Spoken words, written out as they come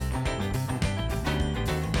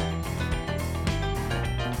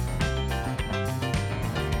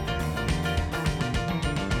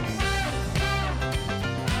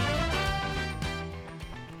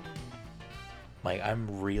Mike,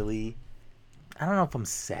 I'm really, I don't know if I'm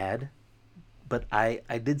sad, but I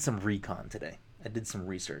did some recon today. I did some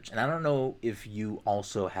research, and I don't know if you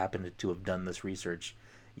also happened to have done this research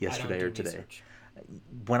I don't yesterday do or today. research.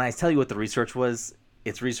 When I tell you what the research was,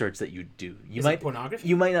 it's research that you do. Is it pornography?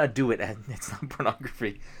 You might not do it. It's not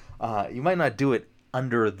pornography. You might not do it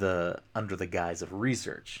under the guise of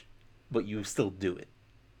research, but you still do it.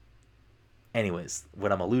 Anyways,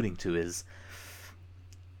 what I'm alluding to is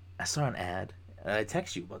I saw an ad. And I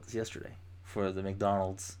texted you about this yesterday for the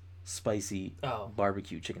McDonald's spicy Oh.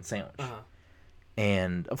 barbecue chicken sandwich. Uh-huh.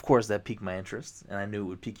 And of course, that piqued my interest, and I knew it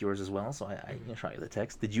would pique yours as well. So I shot you the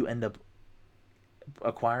text. Did you end up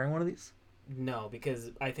acquiring one of these? No, because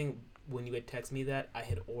I think when you had texted me that, I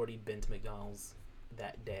had already been to McDonald's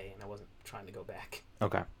that day, and I wasn't trying to go back.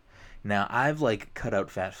 Okay. Now I've like cut out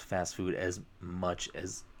fast food as much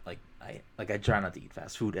as I try not to eat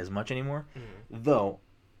fast food as much anymore. Though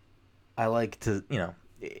I like to,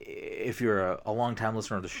 if you're a long time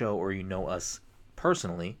listener of the show or you know us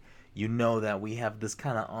personally, you know that we have this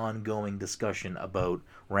kind of ongoing discussion about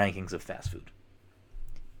rankings of fast food.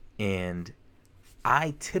 And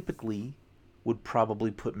I typically would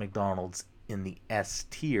probably put McDonald's in the S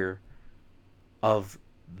tier of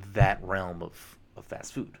that realm of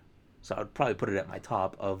fast food. So I would probably put it at my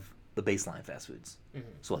top of the baseline fast foods.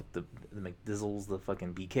 So like the McDizzles, the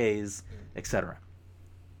fucking BKs, etc.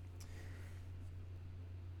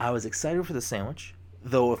 I was excited for the sandwich,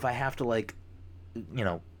 though if I have to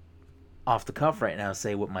off the cuff right now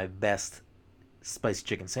say what my best spicy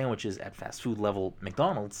chicken sandwich is at fast food level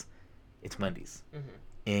McDonald's, it's Wendy's.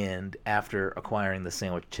 And after acquiring the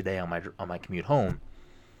sandwich today on my commute home,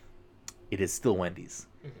 it is still Wendy's.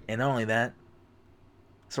 And not only that,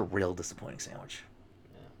 it's a real disappointing sandwich.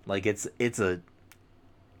 Yeah. Like it's a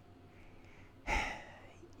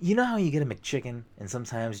you know how you get a McChicken and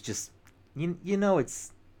sometimes just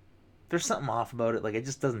it's there's something off about it. Like it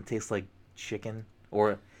just doesn't taste like chicken.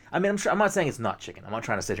 Or I mean, I'm not saying it's not chicken. I'm not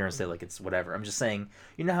trying to sit here and say like it's whatever. I'm just saying,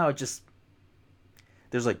 you know how it just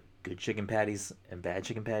there's like good chicken patties and bad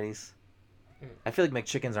chicken patties. I feel like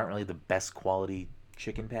McChickens aren't really the best quality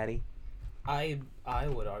chicken patty. I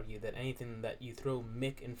would argue that anything that you throw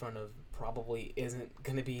Mick in front of probably isn't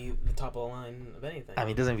going to be the top of the line of anything. I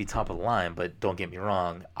mean, it doesn't have to be top of the line, but don't get me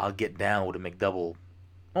wrong. I'll get down with a McDouble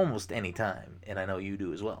almost any time, and I know you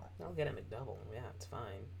do as well. I'll get a McDouble. Yeah, it's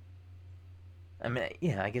fine. I mean,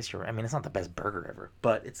 yeah, I guess you're right. I mean, it's not the best burger ever,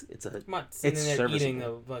 but it's a I'm not sitting it's there serviceable. eating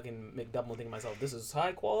a fucking McDouble and thinking to myself, this is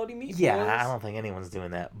high quality meat. Yeah, boys. I don't think anyone's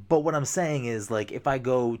doing that. But what I'm saying is, like, if I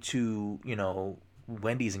go to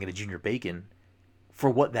Wendy's and get a junior bacon, for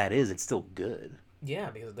what that is, it's still good. Yeah,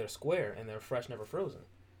 because they're square and they're fresh, never frozen.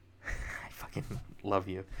 I fucking love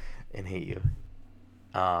you and hate you.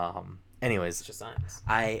 Anyways, It's just science.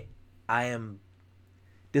 I am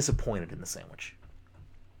disappointed in the sandwich.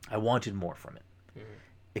 I wanted more from it.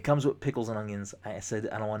 It comes with pickles and onions. I said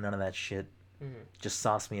I don't want none of that shit. Just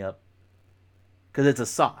sauce me up. Because it's a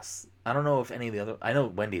sauce. I don't know if any of the other... I know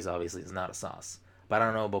Wendy's obviously is not a sauce. But I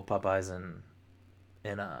don't know about Popeyes and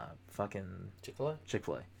fucking... Chick-fil-A?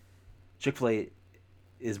 Chick-fil-A. Chick-fil-A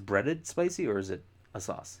is breaded spicy or is it a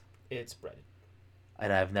sauce? It's breaded.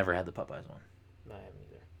 And I've never had the Popeyes one. I haven't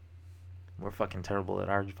either. We're fucking terrible at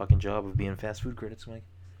our fucking job of being fast food critics, Mike.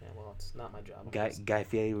 Yeah, well, it's not my job. Guy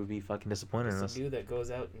Fieri would be fucking disappointed in It's us. a dude that goes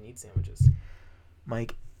out and eats sandwiches.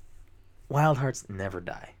 Mike, Wild Hearts never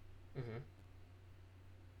die.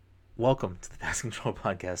 Welcome to the Fast Control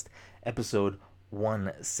Podcast, episode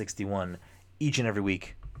 161. Each and every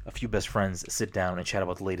week, a few best friends sit down and chat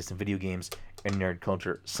about the latest in video games and nerd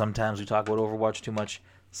culture. Sometimes we talk about Overwatch too much,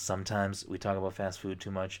 sometimes we talk about fast food too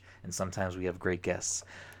much, and sometimes we have great guests.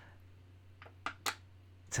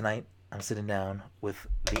 Tonight, I'm sitting down with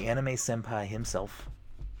the anime senpai himself,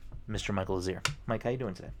 Mr. Michael Azir. Mike, how you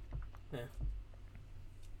doing today? Yeah.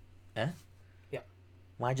 Eh? Yeah.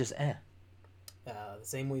 Why just eh? The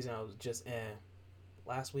same reason I was just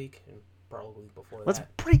last week and probably before Let's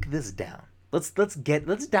that. break this down. Let's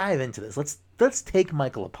dive into this. Let's take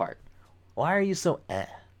Michael apart. Why are you so eh?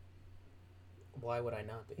 Why would I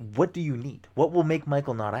not be? What do you need? What will make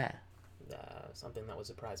Michael not eh? Something that would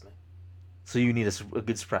surprise me. So you need a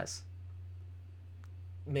good surprise.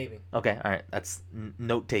 Maybe. Okay, all right. That's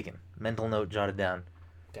note taken. Mental note jotted down.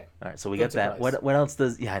 Okay. All right, so we Good got that. surprise. What else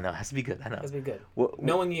does? Yeah, I know. It has to be good. I know. That's be good. What-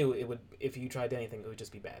 Knowing you, it would. If you tried anything, it would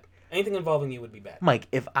just be bad. Anything involving you would be bad. Mike,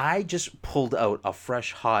 if I just pulled out a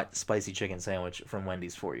fresh, hot, spicy chicken sandwich from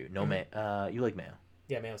Wendy's for you, no you like mayo?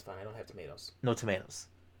 Yeah, mayo's fine. I don't have tomatoes. No tomatoes.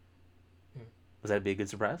 Would that be a good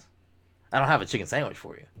surprise? I don't have a chicken sandwich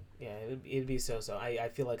for you. Yeah, it'd be so. I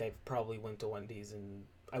feel like I probably went to Wendy's and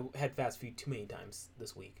I had fast food too many times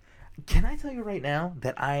this week. Can I tell you right now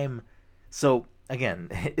that I'm so again,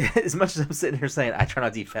 as much as I'm sitting here saying I try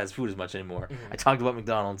not to eat fast food as much anymore. I talked about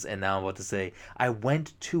McDonald's, and now I'm about to say I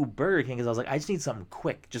went to Burger King because I was like, I just need something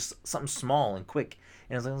quick, just something small and quick.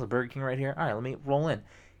 And I was like, there's a Burger King right here. All right, let me roll in.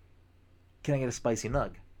 Can I get a spicy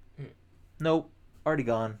nug? Nope, already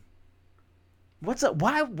gone. What's up?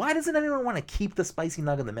 Why doesn't anyone want to keep the spicy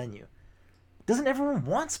nug on the menu? Doesn't everyone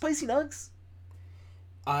want spicy nugs?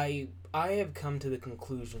 I have come to the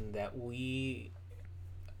conclusion that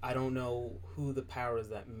I don't know who the powers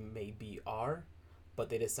that may be are, but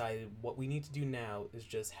they decided what we need to do now is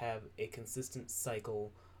just have a consistent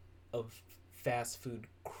cycle of fast food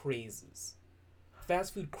crazes.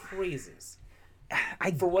 Fast food crazes.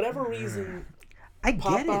 For whatever reason, I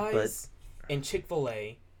get Popeyes it, but and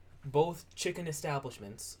Chick-fil-A, both chicken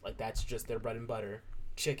establishments, like that's just their bread and butter,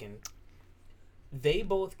 chicken, they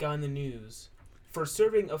both got in the news for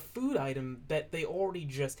serving a food item that they already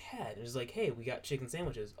just had. It was like, hey, we got chicken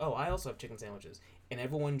sandwiches. Oh, I also have chicken sandwiches. And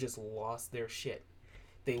everyone just lost their shit.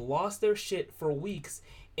 They lost their shit for weeks,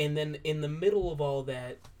 and then in the middle of all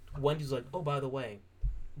that, Wendy's like, oh, by the way,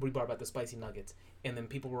 we brought back the spicy nuggets. And then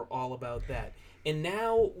people were all about that. And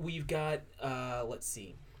now we've got,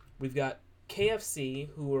 we've got KFC,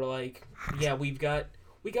 who were like, yeah, we got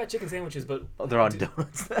chicken sandwiches, but they're on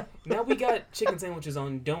donuts. now we got chicken sandwiches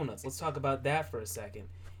on donuts. Let's talk about that for a second.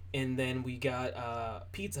 And then we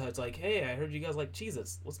got Pizza Hut's like, hey, I heard you guys like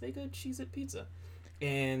Cheez-Its. Let's make a Cheez-It pizza.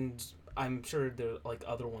 And I'm sure there are like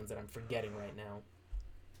other ones that I'm forgetting right now.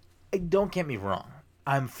 Don't get me wrong.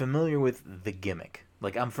 I'm familiar with the gimmick.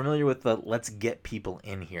 Like, I'm familiar with the let's get people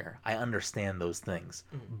in here. I understand those things.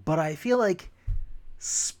 But I feel like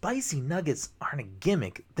spicy nuggets aren't a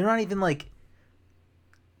gimmick. They're not even like...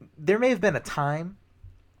 There may have been a time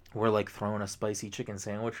where, like, throwing a spicy chicken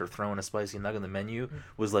sandwich or throwing a spicy nugget on the menu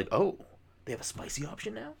was like, oh, they have a spicy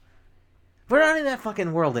option now? We're not in that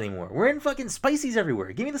fucking world anymore. We're in fucking spices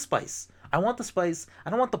everywhere. Give me the spice. I want the spice. I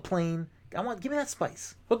don't want the plain. Give me that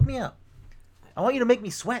spice. Hook me up. I want you to make me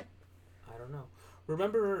sweat. I don't know.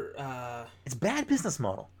 Remember... It's a bad business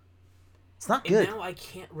model. It's not good. And now I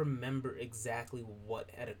can't remember exactly what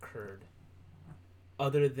had occurred.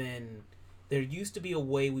 Other than... There used to be a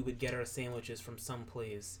way we would get our sandwiches from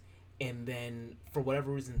someplace, and then, for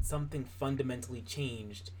whatever reason, something fundamentally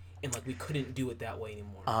changed, and, like, we couldn't do it that way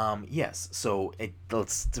anymore. Yes. So,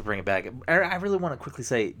 let's to bring it back. I really want to quickly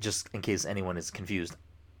say, just in case anyone is confused,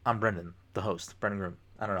 I'm Brendan, the host, Brendan Groom.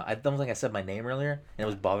 I don't know. I don't think I said my name earlier, and it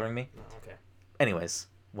was bothering me. Oh, okay. Anyways,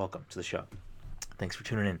 welcome to the show. Thanks for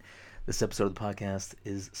tuning in. This episode of the podcast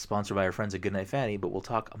is sponsored by our friends at Goodnight Fatty, but we'll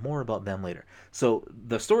talk more about them later. So,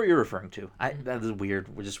 the story you're referring to, that is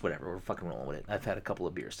weird. We're just whatever. We're fucking rolling with it. I've had a couple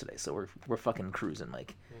of beers today, so we're fucking cruising,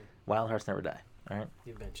 Mike. Wild hearts never die. All right?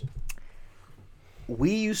 You've mentioned.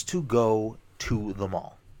 We used to go to the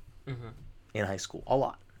mall in high school a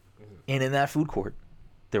lot. And in that food court,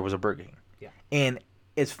 there was a Burger King. Yeah. And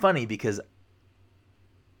it's funny because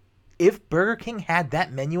if Burger King had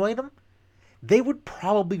that menu item, they would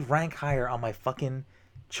probably rank higher on my fucking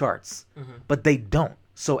charts. But they don't.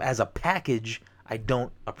 So as a package, I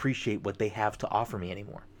don't appreciate what they have to offer me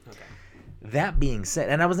anymore. Okay. That being said,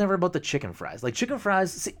 and I was never about the chicken fries. Like, chicken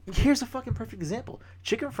fries, see, here's a fucking perfect example.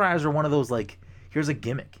 Chicken fries are one of those, like, here's a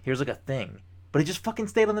gimmick. Here's, like, a thing. But it just fucking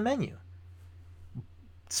stayed on the menu.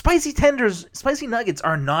 Spicy tenders, spicy nuggets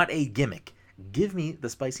are not a gimmick. Give me the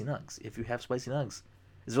spicy nugs if you have spicy nugs.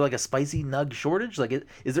 Is there like a spicy nug shortage? Like,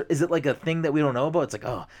 is it like a thing that we don't know about? It's like,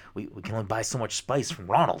 oh, we can only buy so much spice from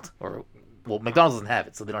Ronald, or well, McDonald's doesn't have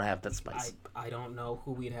it, so they don't have that spice. I don't know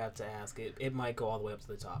who we'd have to ask. It might go all the way up to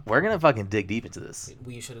the top. We're gonna fucking dig deep into this.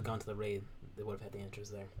 We should have gone to the raid. They would have had the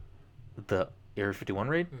answers there. The Area 51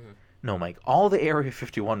 raid? No, Mike. All the Area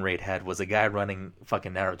 51 raid had was a guy running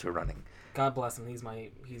fucking Naruto running. God bless him. He's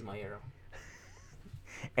my hero.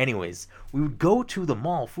 Anyways, we would go to the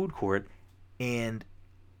mall food court, and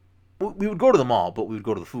we would go to the mall, but we would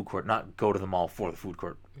go to the food court, not go to the mall for the food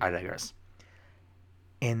court. I digress.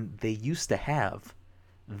 And they used to have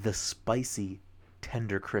the spicy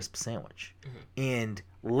tender crisp sandwich. And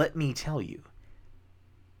let me tell you,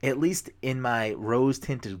 at least in my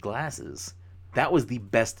rose-tinted glasses, that was the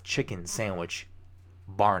best chicken sandwich,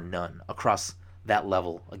 bar none, across that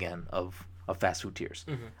level, again, of fast food tiers.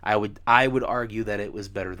 I would argue that it was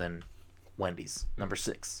better than Wendy's, number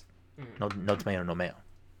 6. No tomato, no mayo.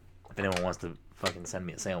 If anyone wants to fucking send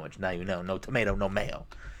me a sandwich, now you know. No tomato, no mayo.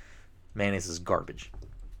 Mayonnaise is garbage.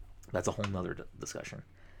 That's a whole nother discussion.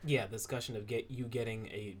 Yeah, the discussion of getting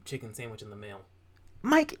a chicken sandwich in the mail.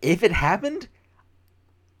 Mike, if it happened,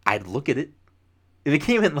 I'd look at it. If it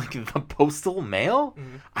came in like the postal mail,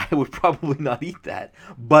 Mm-hmm. I would probably not eat that.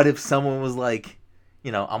 But if someone was like,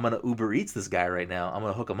 I'm gonna Uber Eats this guy right now. I'm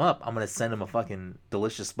gonna hook him up. I'm gonna send him a fucking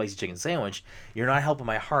delicious spicy chicken sandwich. You're not helping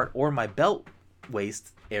my heart or my belt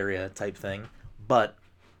waist area type thing, but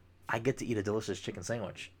I get to eat a delicious chicken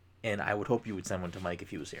sandwich. And I would hope you would send one to Mike if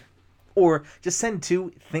he was here. Or just send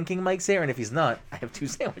two thinking Mike's here, and if he's not, I have two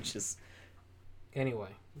sandwiches. Anyway.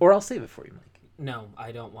 Or I'll save it for you, Mike. No,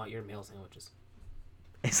 I don't want your mail sandwiches.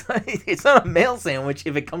 It's not a mail sandwich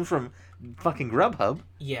if it comes from fucking Grubhub.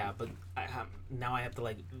 Yeah, but now I have to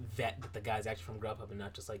like vet that the guy's actually from Grubhub and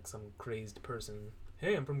not just like some crazed person.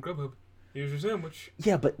 Hey, I'm from Grubhub. Here's your sandwich.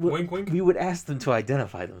 Yeah, but Wink, wink. we would ask them to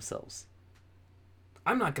identify themselves.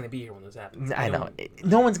 I'm not gonna be here when this happens. I know.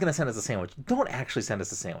 No one's gonna send us a sandwich. Don't actually send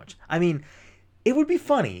us a sandwich. I mean, it would be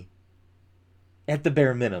funny at the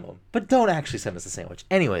bare minimum, but don't actually send us a sandwich.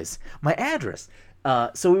 Anyways, my address.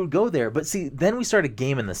 So we would go there, but see, then we started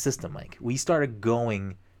gaming the system, Mike. We started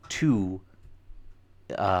going to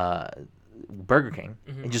Burger King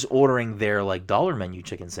and just ordering their like dollar menu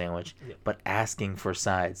chicken sandwich, but asking for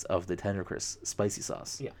sides of the Tender Crisp spicy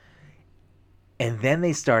sauce. Yeah. And then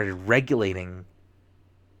they started regulating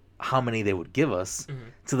how many they would give us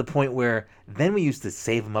to the point where then we used to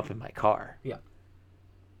save them up in my car. Yeah.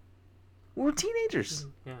 We were teenagers.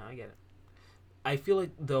 Yeah, I get it. I feel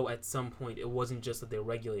like, though, at some point, it wasn't just that they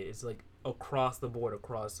regulated. It's like across the board,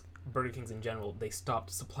 across Burger Kings in general, they stopped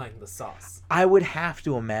supplying the sauce. I would have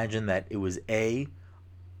to imagine that it was A,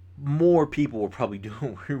 more people were probably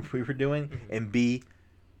doing what we were doing, and B,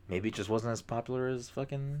 maybe it just wasn't as popular as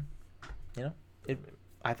fucking,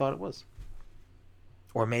 I thought it was.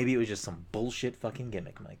 Or maybe it was just some bullshit fucking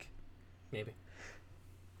gimmick, Mike. Maybe.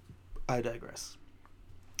 I digress.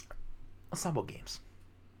 Let's talk about games.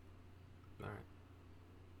 All right.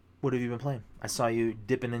 What have you been playing? I saw you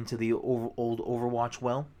dipping into the old Overwatch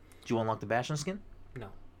well. Did you unlock the Bastion skin? No.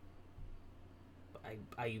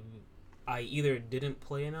 I either didn't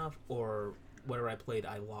play enough or whatever I played,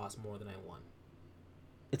 I lost more than I won.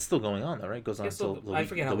 It's still going on though, right? It goes on until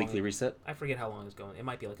the weekly reset. I forget how long it's going. It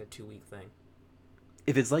might be like a 2-week thing.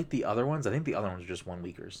 If it's like the other ones, I think the other ones are just 1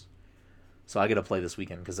 weekers. So I got to play this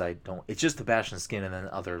weekend because I don't. It's just the Bastion skin and then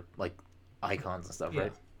other like icons and stuff,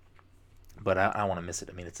 right? But I don't want to miss it.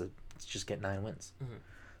 I mean, it's just get 9 wins.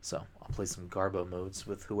 So I'll play some Garbo modes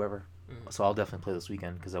with whoever. So I'll definitely play this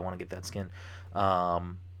weekend because I want to get that skin.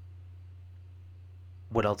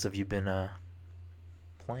 What else have you been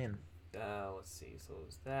playing? Let's see. So it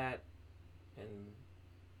was that and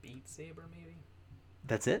Beat Saber, maybe?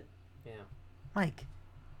 That's it? Yeah. Mike,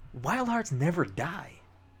 Wild Hearts never die.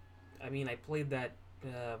 I mean, I played that.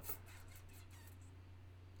 I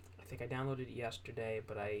think I downloaded it yesterday,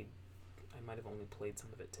 but I might have only played some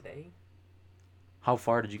of it today. How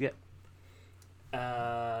far did you get?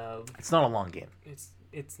 It's not a long game.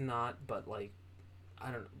 It's not, but like,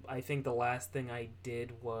 I don't know. I think the last thing I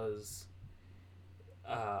did was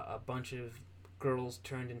a bunch of girls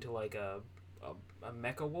turned into like a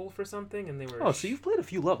mecha wolf or something, and they were. Oh, so you've played a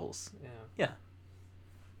few levels. Yeah. Yeah.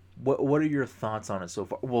 What are your thoughts on it so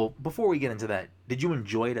far? Well, before we get into that, did you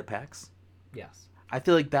enjoy it at PAX? Yes. I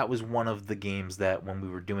feel like that was one of the games that when we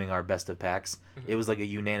were doing our best of PAX, it was like a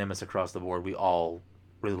unanimous across the board. We all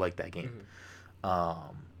really liked that game.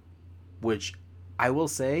 Which I will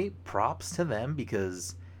say props to them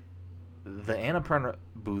because the Annapurna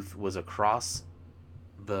booth was across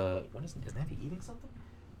the... What is Navi eating something?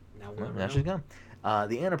 Now she's gone.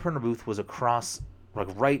 The Annapurna booth was across, like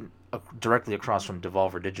right directly across from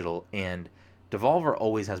Devolver Digital, and Devolver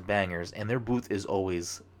always has bangers, and their booth is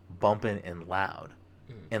always bumping and loud.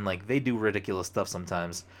 And like they do ridiculous stuff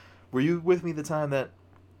sometimes. Were you with me the time that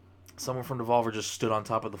someone from Devolver just stood on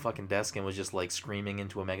top of the fucking desk and was just like screaming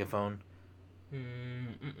into a megaphone?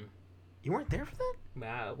 You weren't there for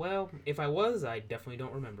that? Well, if I was, I definitely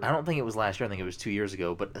don't remember. I don't think it was last year. I think it was 2 years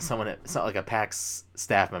ago. But it's not like a PAX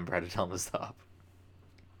staff member had to tell him to stop.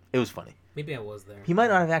 It was funny. Maybe I was there. He might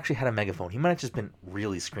not have actually had a megaphone. He might have just been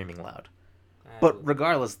really screaming loud. But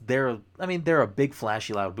regardless, they're a big,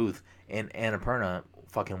 flashy, loud booth, and Annapurna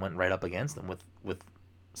fucking went right up against them with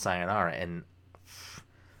Sayonara, and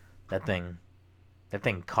that thing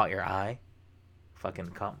caught your eye. Fucking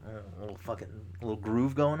caught a little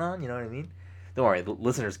groove going on. You know what I mean? Don't worry, the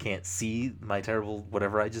listeners can't see my terrible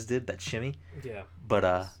whatever I just did, that shimmy. Yeah.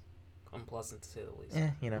 But unpleasant to say the least.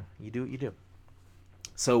 Yeah, you do what you do.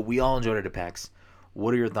 So we all enjoyed it at PAX.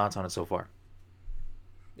 What are your thoughts on it so far?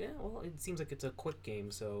 Yeah, well, it seems like it's a quick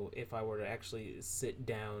game, so if I were to actually sit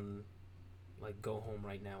down, like go home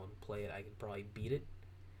right now and play it, I could probably beat it.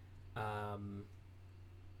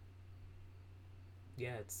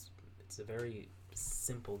 Yeah, it's It's a very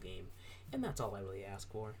simple game, and that's all I really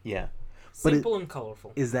ask for. Yeah, Simple and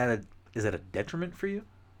colorful. Is that a detriment for you?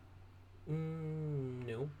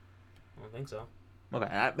 No, I don't think so.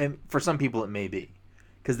 Okay, for some people it may be,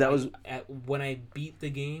 because that was when I beat the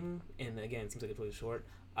game, and again, it seems like it's really short.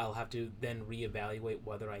 I'll have to then reevaluate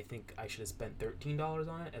whether I think I should have spent $13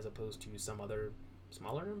 on it as opposed to some other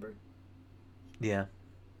smaller number. Yeah.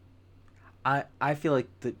 I feel like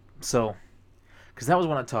because that was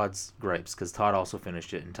one of Todd's gripes, because Todd also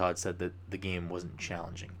finished it, and Todd said that the game wasn't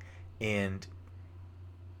challenging, and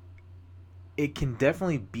it can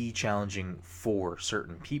definitely be challenging for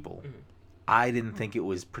certain people. Mm-hmm. I didn't think it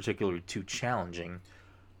was particularly too challenging.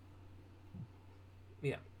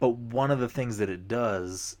 Yeah. But one of the things that it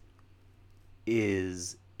does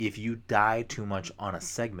is if you die too much on a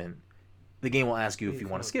segment, the game will ask you if you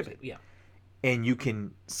want to skip it. Yeah. And you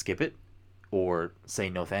can skip it or say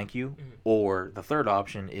no thank you, mm-hmm. or the third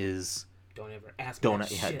option is don't ever ask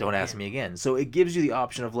me don't ask me again. So it gives you the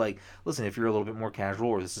option of like, listen, if you're a little bit more casual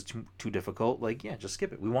or this is too difficult, like, yeah, just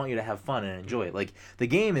skip it. We want you to have fun and enjoy it. Like, the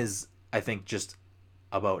game is, I think, just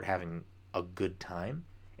about having a good time,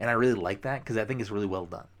 and I really like that because I think it's really well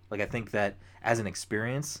done. Like, I think that as an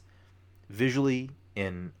experience, visually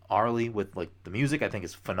and aurally with like the music, I think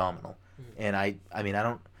is phenomenal. Mm-hmm. And I mean, I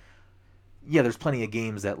don't. Yeah, there's plenty of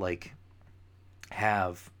games that like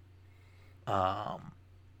have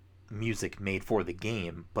music made for the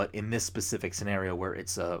game, but in this specific scenario where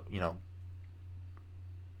it's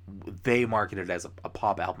they market it as a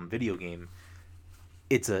pop album video game,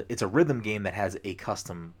 it's a rhythm game that has a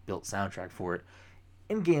custom built soundtrack for it.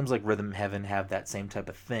 And games like Rhythm Heaven have that same type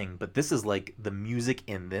of thing, but this is like the music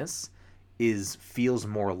in this feels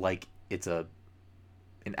more like it's an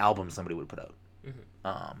album somebody would put out.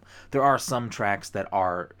 Mm-hmm. There are some tracks that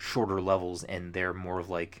are shorter levels, and they're more of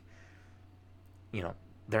like,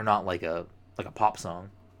 they're not like a pop song,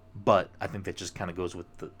 but I think that just kind of goes with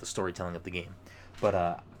the storytelling of the game.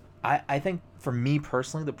 But I think for me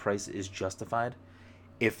personally, the price is justified.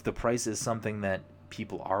 If the price is something that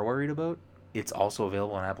people are worried about, it's also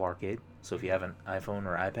available on Apple Arcade. So if you have an iPhone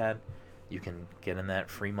or iPad, you can get in that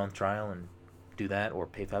free month trial and do that, or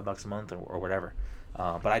pay $5 a month or whatever.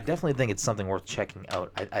 But I definitely think it's something worth checking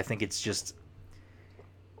out. I think it's just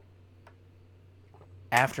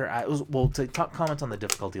comment on the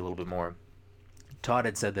difficulty a little bit more. Todd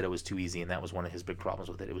had said that it was too easy, and that was one of his big problems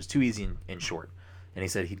with it. It was too easy and short, and he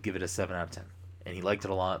said he'd give it a 7 out of 10, and he liked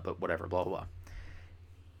it a lot, but whatever, blah blah blah.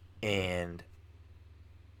 And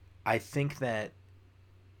I think that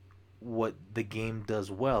what the game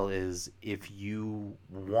does well is, if you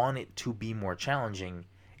want it to be more challenging,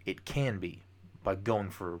 it can be by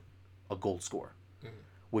going for a gold score, mm-hmm.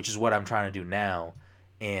 which is what I'm trying to do now.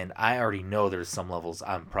 And I already know there's some levels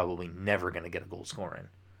I'm probably never going to get a gold score in.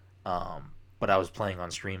 But I was playing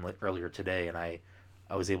on stream earlier today, and I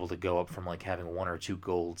was able to go up from like having 1 or 2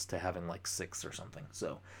 golds to having like 6 or something.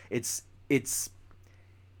 So it's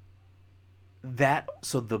that.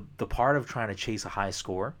 So the part of trying to chase a high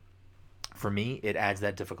score, for me, it adds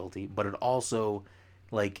that difficulty, but it also,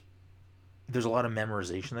 like, there's a lot of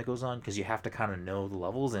memorization that goes on, because you have to kind of know the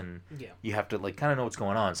levels, and you have to like kind of know what's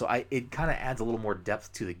going on. So it kind of adds a little more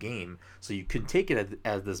depth to the game. So you can take it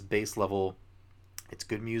as this base level. It's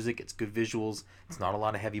good music, it's good visuals, it's not a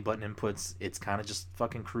lot of heavy button inputs. It's kind of just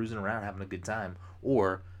fucking cruising around having a good time.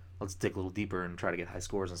 Or let's dig a little deeper and try to get high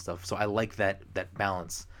scores and stuff. So I like that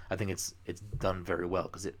balance. I think it's done very well,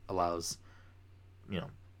 because it allows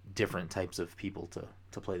different types of people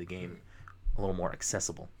to play the game a little more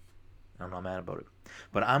accessible. I'm not mad about it,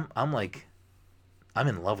 but I'm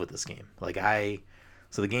in love with this game.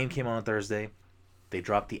 So the game came on Thursday. They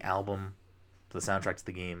dropped the album, the soundtrack to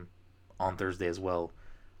the game, on Thursday as well.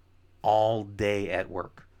 All day at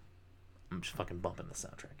work, I'm just fucking bumping the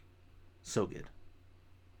soundtrack. So good.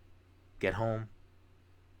 Get home,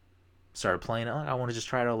 started playing it. I want to just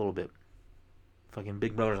try it out a little bit. Fucking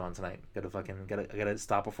Big Brother's on tonight. I gotta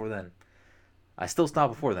stop before then. I still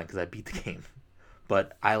stop before then because I beat the game,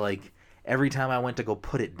 but every time I went to go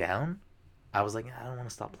put it down, I was like, I don't want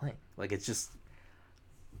to stop playing. Like, it's just,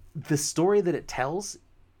 the story that it tells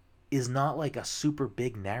is not like a super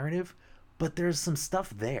big narrative, but there's some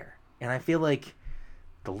stuff there. And I feel like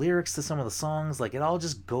the lyrics to some of the songs, like, it all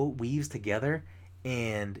just weaves together.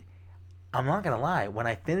 And I'm not going to lie, when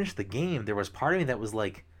I finished the game, there was part of me that was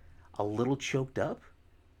like a little choked up.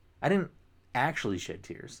 I didn't actually shed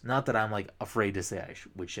tears. Not that I'm like afraid to say I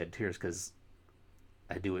would shed tears, because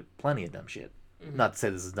I do it plenty of dumb shit. Mm-hmm. Not to say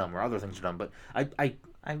this is dumb or other things are dumb, but I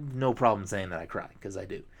have no problem saying that I cry, because I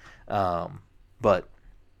do. But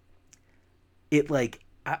it, like,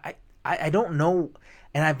 I don't know,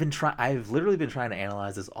 and I've literally been trying to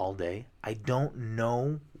analyze this all day. I don't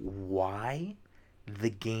know why the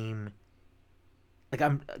game, like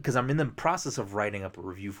because I'm in the process of writing up a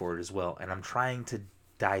review for it as well, and I'm trying to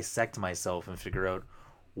dissect myself and figure out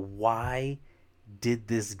why did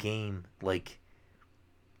this game like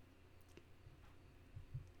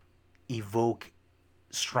evoke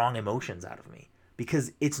strong emotions out of me,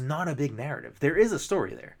 because it's not a big narrative. There is a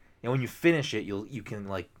story there, and when you finish it, you can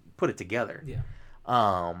like put it together. Yeah.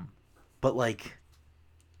 But like,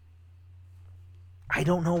 I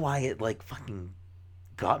don't know why it like fucking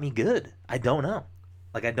got me good. I don't know.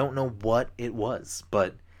 Like, I don't know what it was,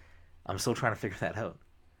 but I'm still trying to figure that out.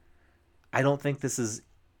 I don't think this is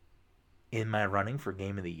in my running for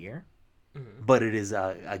game of the year, but it is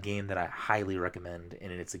a game that I highly recommend,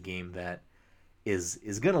 and it's a game that is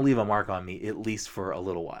gonna leave a mark on me at least for a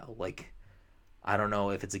little while. Like, I don't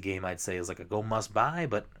know if it's a game I'd say is like a go must buy,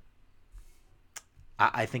 but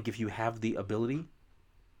I think if you have the ability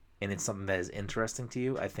and it's something that is interesting to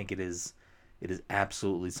you, I think it is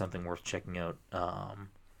absolutely something worth checking out.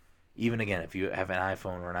 Even again, if you have an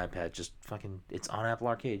iPhone or an iPad, just fucking, it's on Apple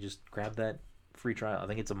Arcade. Just grab that free trial. I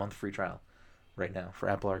think it's a month free trial right now for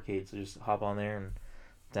Apple Arcade. So just hop on there and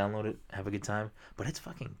download it, have a good time. But it's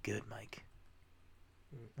fucking good, Mike.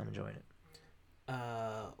 I'm enjoying it. What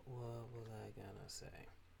was I gonna say?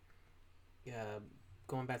 Yeah,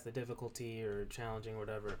 going back to the difficulty or challenging or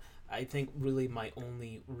whatever. I think really my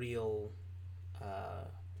only real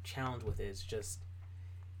challenge with it is just,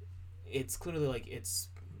 it's clearly like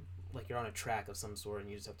you're on a track of some sort and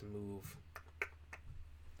you just have to move.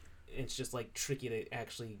 It's just like tricky to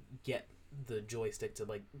actually get the joystick to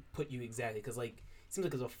like put you exactly, because like it seems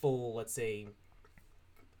like it's a full, let's say,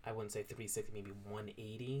 I wouldn't say 360, maybe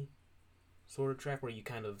 180 sort of track where you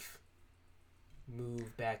kind of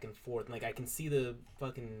move back and forth. And like I can see the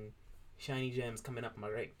fucking shiny gems coming up. I'm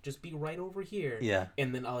like, right, just be right over here. Yeah.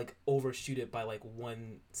 And then I'll like overshoot it by like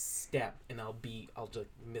one step, and I'll just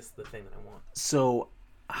miss the thing that I want. So,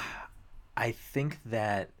 I think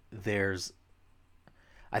I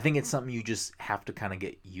think it's something you just have to kind of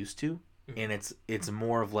get used to, and it's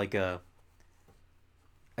more of like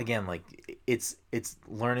again, like it's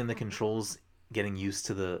learning the controls, getting used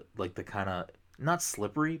to the kind of, not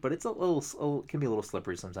slippery, but it's can be a little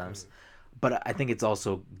slippery sometimes. But I think it's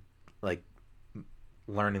also like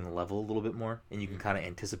learning the level a little bit more, and you can kind of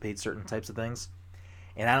anticipate certain types of things.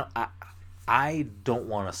 And I don't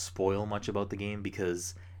want to spoil much about the game,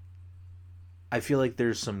 because I feel like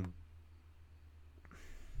there's some,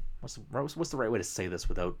 what's the right way to say this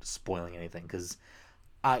without spoiling anything, because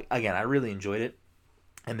I really enjoyed it,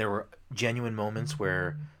 and there were genuine moments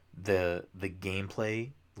where the gameplay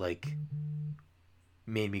like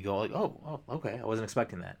made me go like, oh okay, I wasn't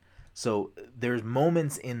expecting that. So there's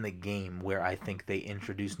moments in the game where I think they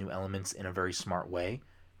introduce new elements in a very smart way,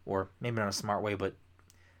 or maybe not a smart way, but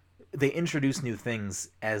they introduce new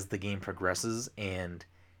things as the game progresses, and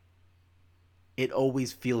it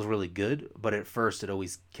always feels really good, but at first it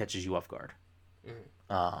always catches you off guard.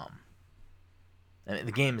 And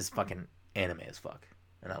the game is fucking anime as fuck,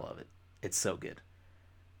 and I love it. It's so good.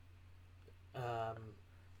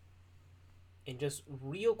 And just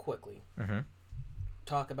real quickly,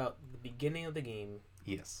 talk about the beginning of the game.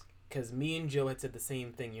 Yes. Because me and Joe had said the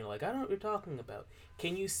same thing. You're like, I don't know what you're talking about.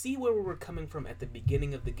 Can you see where we were coming from at the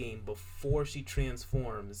beginning of the game before she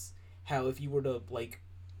transforms? How if you were to like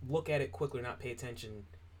look at it quickly or not pay attention,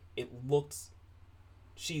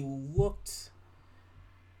 she looked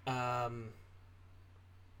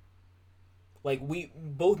like me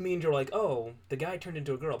and Joe were like, oh, the guy turned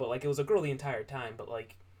into a girl, but like it was a girl the entire time. But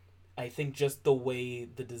like, I think just the way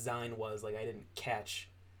the design was, like I didn't catch.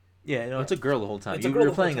 Yeah, no, it's a girl the whole time. You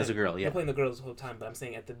were playing as a girl, yeah. You're playing the girl the whole time, but I'm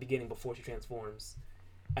saying at the beginning before she transforms,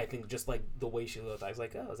 I think just like the way she looked, I was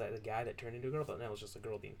like, oh, is that the guy that turned into a girl? But no, it was just a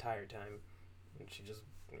girl the entire time. And she just,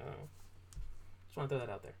 just want to throw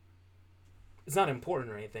that out there. It's not important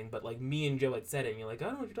or anything, but like me and Joe had said it, and you're like, I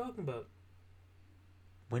don't know what you're talking about.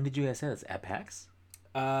 When did you guys say this? At PAX?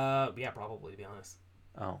 Yeah, probably, to be honest.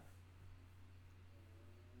 Oh.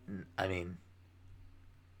 I mean,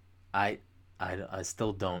 I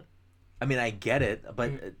still don't. I mean, I get it,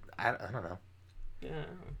 but I don't know. Yeah.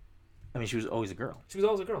 I mean, she was always a girl. She was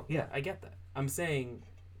always a girl. Yeah, I get that. I'm saying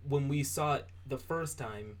when we saw it the first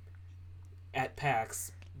time at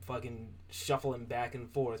PAX, fucking shuffling back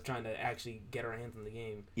and forth, trying to actually get our hands in the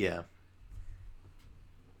game. Yeah.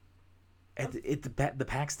 The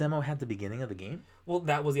PAX demo had the beginning of the game? Well,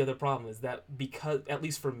 that was the other problem, is that because, at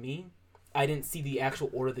least for me, I didn't see the actual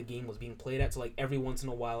order the game was being played at, so like every once in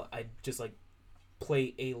a while I'd just like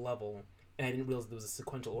play a level and I didn't realize there was a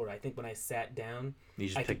sequential order. I think when I sat down, You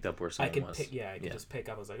just picked up where I someone could was. pick. Yeah, I could just pick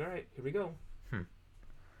up. I was like, all right, here we go.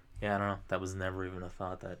 Yeah, I don't know. That was never even a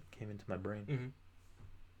thought that came into my brain. Mm-hmm.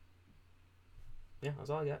 Yeah, that's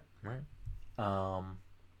all I got. Right.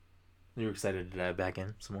 You're excited to dive back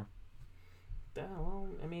in some more? Yeah, well,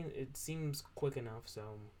 I mean, it seems quick enough,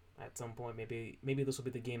 so at some point, maybe this will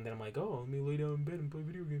be the game that I'm like, oh, let me lay down in bed and play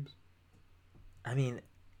video games. I mean,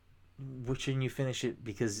 shouldn't you finish it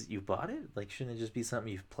because you bought it? Like, shouldn't it just be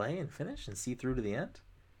something you play and finish and see through to the end?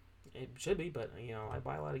 It should be, but, I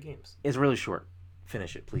buy a lot of games. It's really short.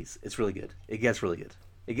 Finish it, please. It's really good. It gets really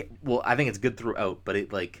good. Well, I think it's good throughout, but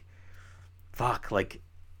it, like, fuck, like,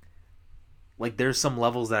 there's some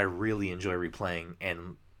levels that I really enjoy replaying,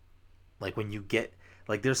 and, like, when you get,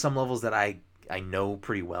 like, there's some levels that I know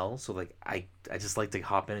pretty well, so, like, I just like to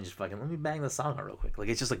hop in and just fucking, let me bang the song out real quick. Like,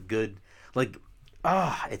 it's just a good, like,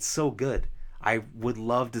 it's so good. I would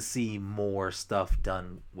love to see more stuff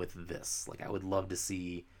done with this. Like, I would love to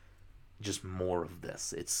see just more of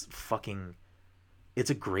this. It's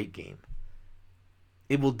a great game.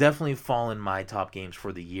 It will definitely fall in my top games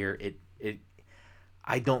for the year.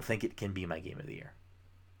 I don't think it can be my game of the year.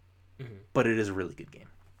 Mm-hmm. But it is a really good game.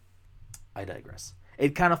 I digress.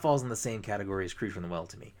 It kind of falls in the same category as Creature in the Well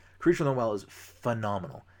to me. Creature in the Well is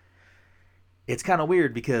phenomenal. It's kind of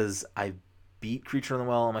weird because I beat Creature in the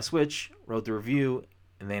Well on my Switch, wrote the review,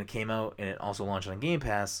 and then it came out and it also launched on Game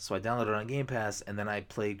Pass. So I downloaded it on Game Pass, and then I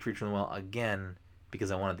played Creature in the Well again because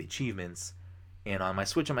I wanted the achievements. And on my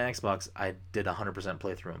Switch and my Xbox, I did 100%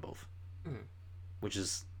 playthrough on both. Mm. Which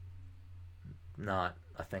is not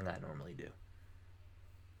a thing I normally do.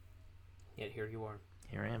 Yet here you are.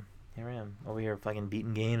 Here I am. Over here fucking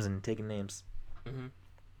beating games and taking names. Mm-hmm.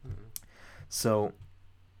 Mm-hmm. So,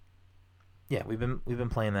 yeah, we've been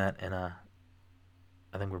playing that, and I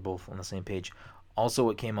think we're both on the same page. Also,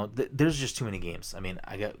 it came out. There's just too many games. I mean,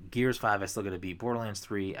 I got Gears 5. I still got to beat Borderlands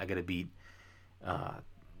 3. I got to beat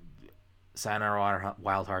Sayonara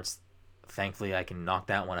Wild Hearts. Thankfully, I can knock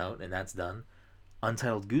that one out, and that's done.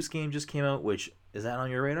 Untitled Goose Game just came out, which, is that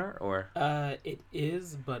on your radar, or? It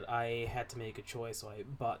is, but I had to make a choice, so I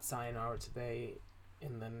bought Sayonara today,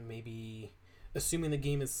 and then maybe, assuming the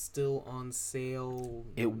game is still on sale...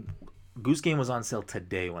 Goose Game was on sale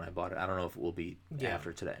today when I bought it. I don't know if it will be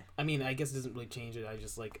after today. I mean, I guess it doesn't really change it. I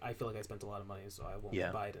just, I feel like I spent a lot of money, so I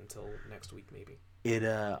won't buy it until next week, maybe.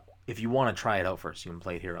 If you want to try it out first, you can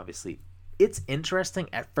play it here, obviously. It's interesting.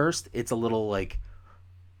 At first, it's a little, like...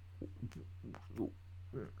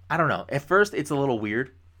 I don't know. At first, it's a little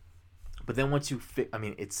weird, but then once you I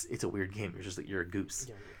mean, it's a weird game. You're a goose.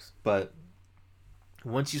 Yeah, goose. But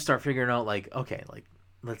once you start figuring out, like, okay, like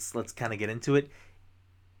let's kind of get into it.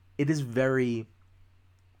 It is very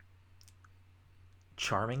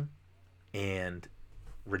charming and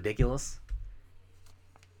ridiculous,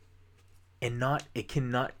 and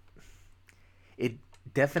it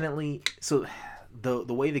definitely. So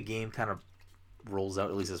the way the game kind of rolls out,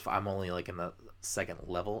 at least as I'm only like in the second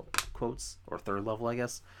level, quotes, or third level, I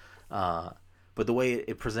guess, but the way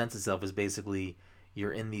it presents itself is basically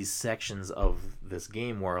you're in these sections of this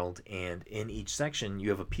game world, and in each section you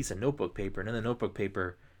have a piece of notebook paper, and in the notebook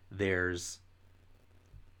paper there's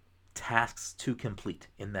tasks to complete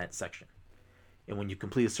in that section, and when you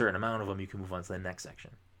complete a certain amount of them, you can move on to the next section.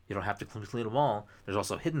 You don't have to complete them all. There's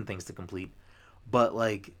also hidden things to complete, but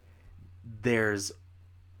like there's,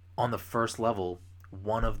 on the first level,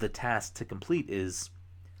 one of the tasks to complete is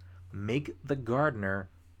make the gardener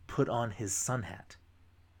put on his sun hat.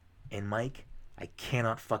 And Mike, I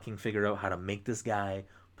cannot fucking figure out how to make this guy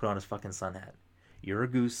put on his fucking sun hat. You're a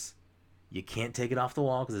goose. You can't take it off the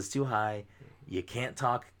wall because it's too high. You can't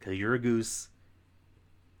talk because you're a goose.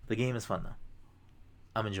 The game is fun, though.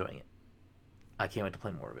 I'm enjoying it. I can't wait to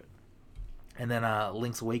play more of it. And then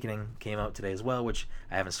Link's Awakening came out today as well, which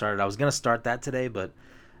I haven't started. I was going to start that today, but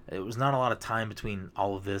it was not a lot of time between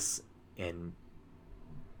all of this and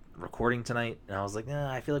recording tonight, and I was like,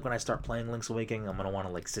 I feel like when I start playing Link's Awakening, I'm going to want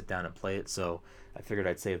to like sit down and play it, so I figured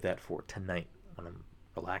I'd save that for tonight when I'm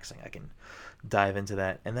relaxing. I can dive into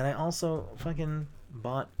that. And then I also fucking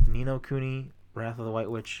bought Ni no Kuni Wrath of the White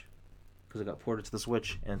Witch because it got ported to the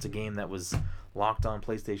Switch, and it's a game that was locked on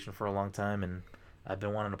PlayStation for a long time, and I've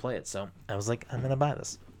been wanting to play it, so I was like, I'm going to buy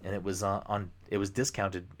this. And it was it was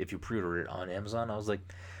discounted if you pre-ordered it on Amazon. I was like,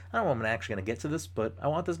 I don't know if I'm actually going to get to this, but I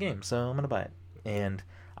want this game, so I'm going to buy it. And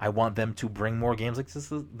I want them to bring more games like this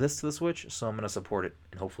to the Switch, so I'm going to support it.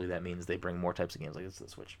 And hopefully that means they bring more types of games like this to the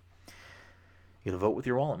Switch. You got to vote with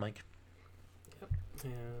your wallet, Mike. Yep. Yeah,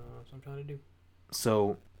 that's what I'm trying to do.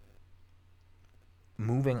 So,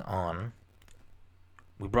 moving on.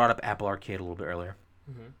 We brought up Apple Arcade a little bit earlier.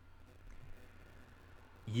 Mm-hmm.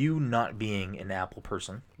 you not being an Apple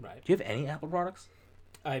person, Right. do you have any Apple products?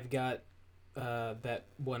 I've got that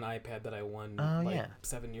one iPad that I won Oh, like yeah.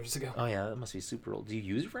 7 years ago. Oh, yeah, that must be super old. Do you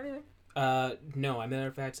use it for anything? No. As a matter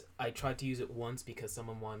of fact, I tried to use it once because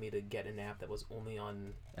someone wanted me to get an app that was only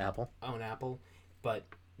on Apple? Apple, but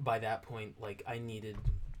by that point, like I needed,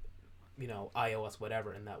 iOS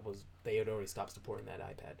whatever, and they had already stopped supporting that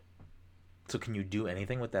iPad. So can you do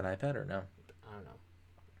anything with that iPad or no? I don't know.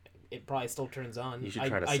 It probably still turns on. You should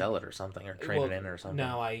try to sell it or something, or trade it in or something.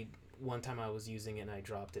 No, one time I was using it and I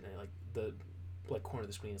dropped it, and the corner of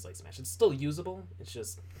the screen is like smashed. It's still usable.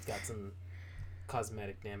 It's got some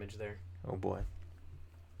cosmetic damage there. Oh boy.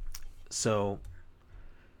 So,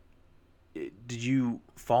 did you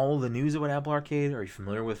follow the news about Apple Arcade? Are you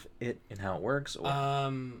familiar with it and how it works? Or?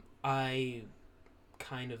 I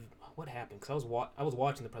kind of what happened because I was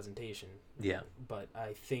watching the presentation. Yeah. But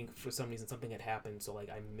I think for some reason something had happened, so like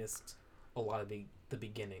I missed a lot of the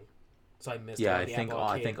beginning. So I missed. Yeah, all the Apple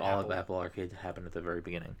Arcade, I think all of Apple Arcade happened at the very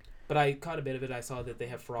beginning. But I caught a bit of it. I saw that they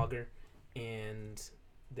have Frogger, and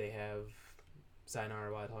they have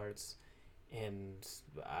Sayonara Wild Hearts, and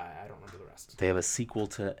I don't remember the rest. They have a sequel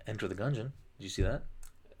to Enter the Gungeon. Did you see that?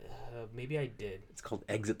 Maybe I did. It's called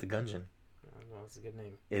Exit the Gungeon. Oh, it's a good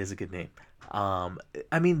name. It is a good name.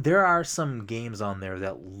 I mean, there are some games on there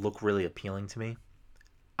that look really appealing to me.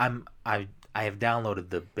 I have downloaded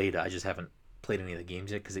the beta. I just haven't played any of the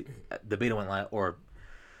games yet because the beta went live, or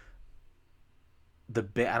I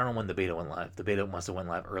don't know when the beta went live. The beta must have went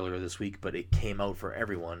live earlier this week, but it came out for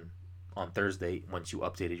everyone on Thursday once you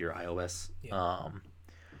updated your iOS,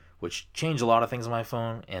 which changed a lot of things on my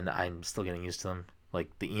phone, and I'm still getting used to them. Like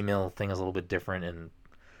the email thing is a little bit different, and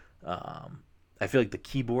I feel like the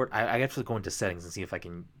keyboard. I have to go into settings and see if I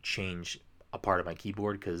can change a part of my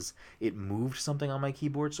keyboard because it moved something on my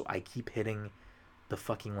keyboard, so I keep hitting the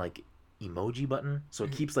fucking like emoji button, so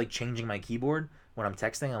it keeps like changing my keyboard when I'm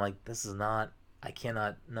texting. I'm like, this is not. I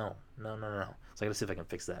cannot. No. So I gotta see if I can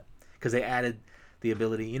fix that because they added the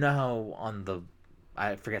ability. You know how on the,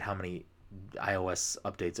 I forget how many iOS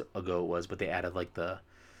updates ago it was, but they added like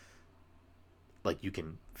you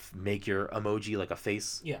can make your emoji like a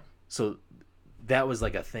face. Yeah. So that was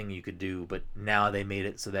like a thing you could do, but now they made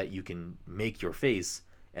it so that you can make your face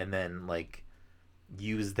and then like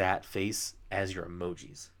use that face as your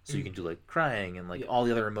emojis. So you can do like crying and like all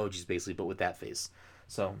the other emojis basically, but with that face.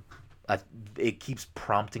 So it keeps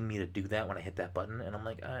prompting me to do that when I hit that button, and I'm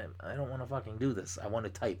like, I don't want to fucking do this. I want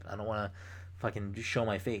to type. I don't want to fucking just show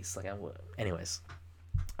my face. Like anyways.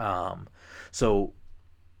 So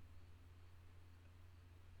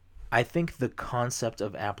I think the concept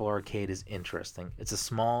of Apple Arcade is interesting. It's a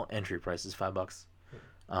small entry price. It's $5.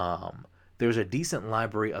 There's a decent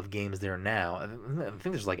library of games there now. I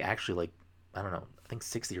think there's like actually like, I don't know, I think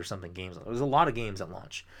 60 or something games. There's a lot of games at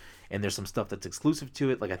launch. And there's some stuff that's exclusive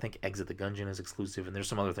to it. Like I think Exit the Gungeon is exclusive. And there's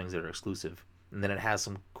some other things that are exclusive. And then it has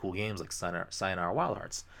some cool games like Sayonara Wild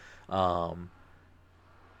Hearts. I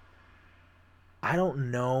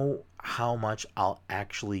don't know how much I'll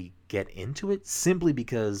actually get into it simply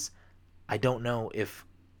because I don't know if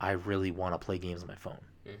I really want to play games on my phone.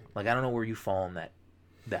 Mm-hmm. Like I don't know where you fall in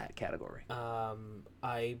that category.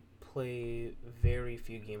 I play very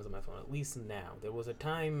few games on my phone, at least now. There was a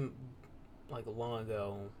time like long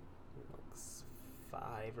ago, like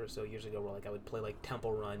 5 or so years ago, where like I would play like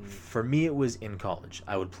Temple Run. For me, it was in college.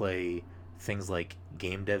 I would play things like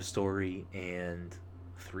Game Dev Story and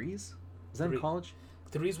Threes. Was that in college?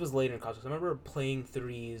 Threes was later in college. I remember playing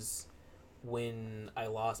Threes when I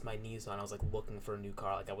lost my Nissan. I was like looking for a new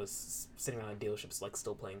car. Like I was sitting around dealerships, like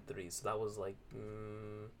still playing Threes. So that was like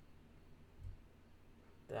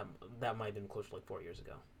that might have been close to like 4 years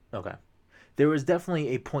ago. Okay. There was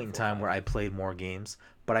definitely a point in time where I played more games,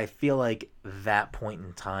 but I feel like that point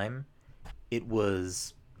in time, it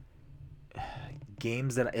was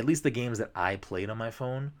games that, at least the games that I played on my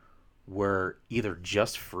phone, were either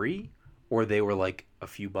just free or they were like a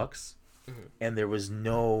few bucks, and there was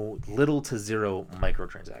little to zero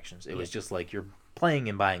microtransactions. It was just like you're playing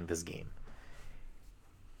and buying this game.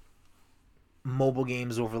 Mobile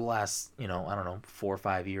games over the last, I don't know, 4 or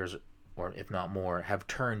 5 years, or if not more, have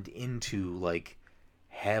turned into like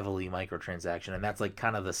heavily microtransaction, and that's like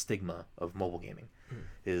kind of the stigma of mobile gaming.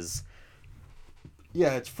 Is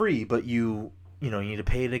it's free, but you need to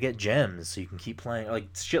pay to get gems so you can keep playing, like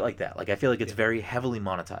shit like that. Like I feel like it's very heavily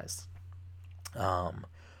monetized.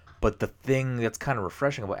 But the thing that's kind of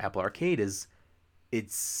refreshing about Apple Arcade is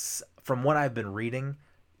it's, from what I've been reading,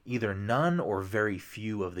 either none or very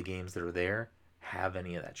few of the games that are there have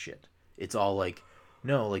any of that shit. It's all like,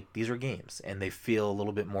 no, like these are games, and they feel a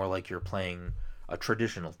little bit more like you're playing a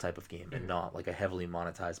traditional type of game and not like a heavily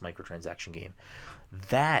monetized microtransaction game,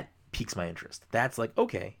 that piques my interest. That's like,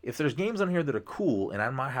 okay, if there's games on here that are cool and I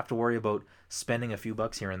might have to worry about spending a few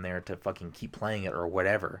bucks here and there to fucking keep playing it or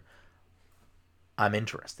whatever, I'm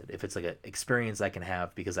interested. If it's like an experience I can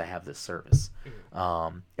have because I have this service.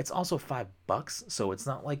 It's also $5, so it's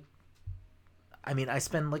not like, I mean, I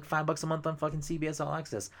spend like $5 a month on fucking CBS All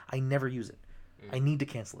Access. I never use it. I need to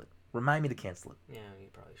cancel it. Remind me to cancel it. Yeah, you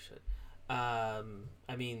probably should.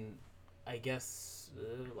 I mean, I guess,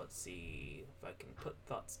 let's see if I can put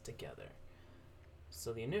thoughts together.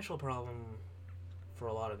 So the initial problem for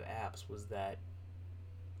a lot of apps was that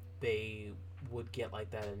they would get like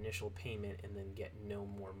that initial payment and then get no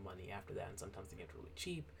more money after that, and sometimes they get really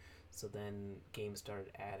cheap. So then games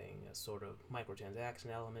started adding a sort of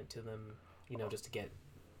microtransaction element to them, just to get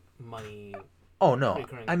money. Oh no!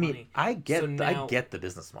 Recurring I mean, money. I get now- I get the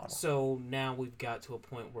business model. So now we've got to a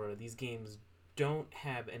point where these games don't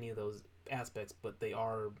have any of those aspects, but they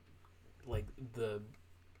are like the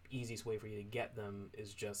easiest way for you to get them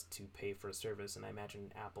is just to pay for a service, and I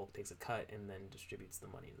imagine Apple takes a cut and then distributes the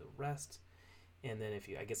money to the rest. And then if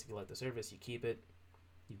you like the service, you keep it.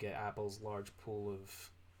 You get Apple's large pool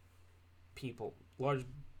of people, large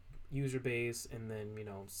user base, and then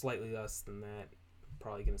slightly less than that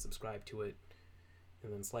probably going to subscribe to it,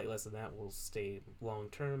 and then slightly less than that will stay long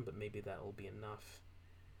term, but maybe that will be enough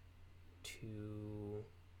to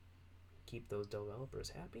keep those developers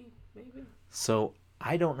happy, maybe. So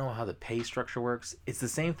I don't know how the pay structure works. It's the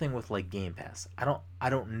same thing with like Game Pass. I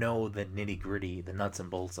don't know the nitty gritty, the nuts and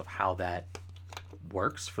bolts of how that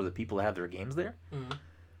works for the people that have their games there. Mm-hmm.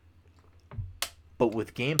 But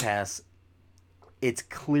with Game Pass, it's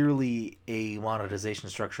clearly a monetization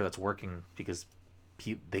structure that's working because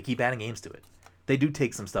they keep adding games to it. They do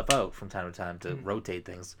take some stuff out from time to time to rotate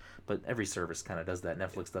things, but every service kind of does that.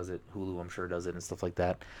 Netflix does it, Hulu I'm sure does it, and stuff like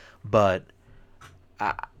that. But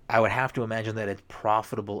I would have to imagine that it's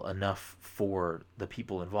profitable enough for the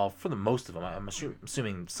people involved. For the most of them, I'm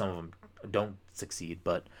assuming some of them don't succeed,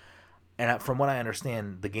 but from what I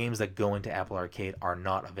understand, the games that go into Apple Arcade are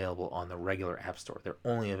not available on the regular App Store. They're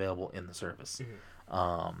only available in the service.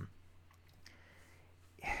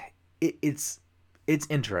 It's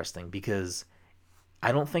interesting because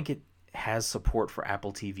I don't think it has support for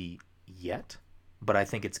Apple TV yet, but I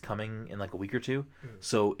think it's coming in like a week or two.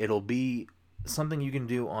 So it'll be something you can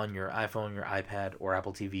do on your iPhone, your iPad, or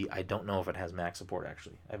Apple TV. I don't know if it has Mac support,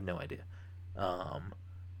 actually. I have no idea. And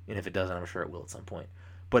if it doesn't, I'm sure it will at some point.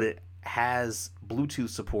 But it has Bluetooth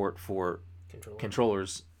support for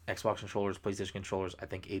controllers, Xbox controllers, PlayStation controllers. I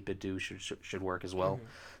think 8-bit do should work as well.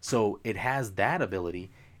 So it has that ability.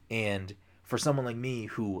 And for someone like me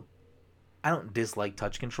who, I don't dislike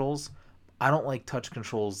touch controls. I don't like touch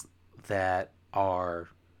controls that are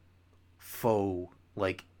faux,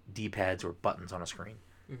 like D-pads or buttons on a screen.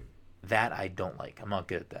 That I don't like. I'm not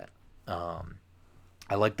good at that.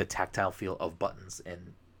 I like the tactile feel of buttons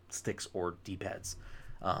and sticks or D-pads.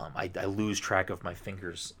 I lose track of my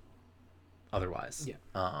fingers otherwise.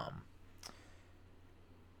 Yeah.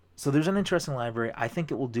 So there's an interesting library. I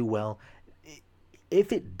think it will do well.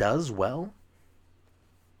 If it does well,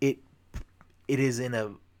 it is in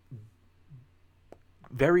a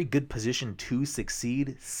very good position to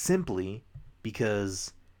succeed simply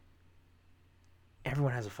because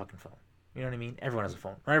everyone has a fucking phone. You know what I mean? Everyone has a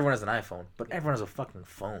phone. Not everyone has an iPhone, but everyone has a fucking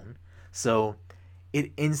phone. So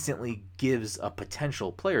it instantly gives a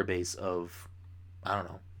potential player base of, I don't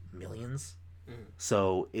know, millions.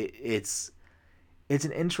 So it's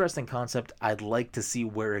an interesting concept. I'd like to see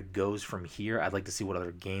where it goes from here. I'd like to see what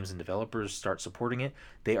other games and developers start supporting it.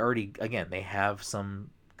 They have some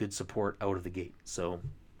good support out of the gate. So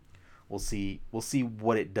we'll see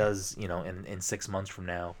what it does, in 6 months from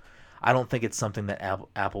now. I don't think it's something that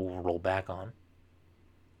Apple will roll back on.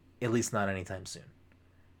 At least not anytime soon.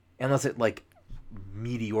 Unless it like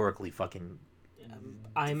meteorically fucking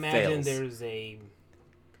I imagine fails. there's a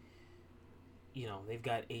they've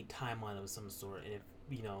got a timeline of some sort, and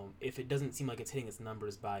if it doesn't seem like it's hitting its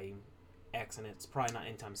numbers by X, and it's probably not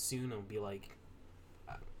anytime soon, it'll be like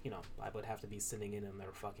I would have to be sitting in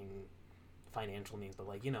their fucking financial means, but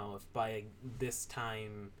like if by this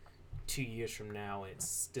time 2 years from now it's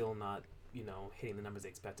still not hitting the numbers they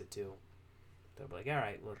expect it to, they'll be like, all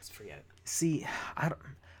right, let's forget it. See, I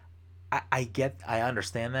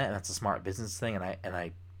understand that, and that's a smart business thing, and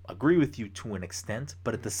I agree with you to an extent,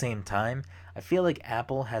 but at the same time, I feel like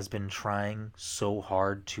Apple has been trying so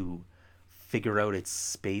hard to figure out its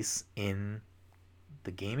space in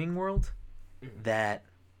the gaming world that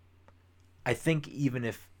I think even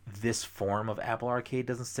if this form of Apple Arcade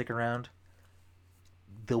doesn't stick around,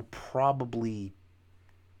 they'll probably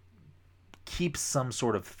keep some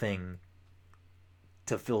sort of thing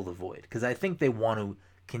to fill the void, because I think they want to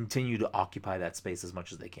continue to occupy that space as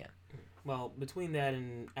much as they can. Well, between that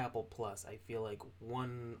and Apple Plus, I feel like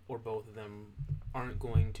one or both of them aren't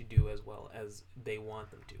going to do as well as they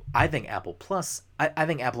want them to. I think Apple Plus, I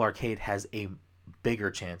think Apple Arcade has a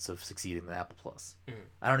bigger chance of succeeding than Apple Plus.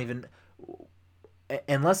 I don't even,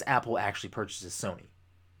 unless Apple actually purchases Sony,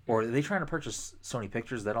 or are they trying to purchase Sony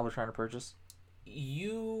Pictures? Is that all they're trying to purchase?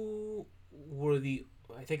 You were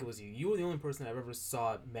I think it was you. You were the only person I've ever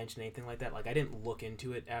saw mention anything like that. Like, I didn't look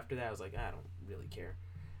into it after that. I was like, I don't really care.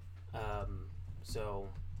 So.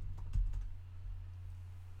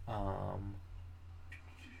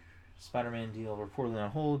 Spider-Man deal reportedly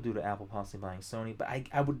on hold due to Apple possibly buying Sony, but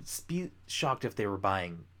I would be shocked if they were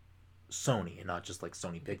buying Sony and not just like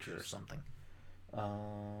Sony Pictures or something. I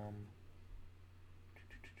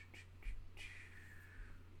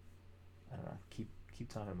don't know. Keep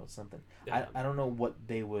talking about something. I don't know what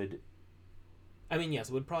they would. I mean, yes,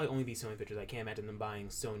 it would probably only be Sony Pictures. I can't imagine them buying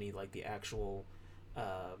Sony, like the actual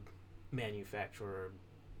manufacturer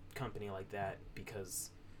company like that, because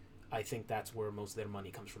I think that's where most of their money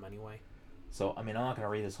comes from anyway. So, I mean, I'm not going to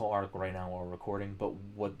read this whole article right now while we're recording, but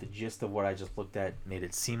what the gist of what I just looked at made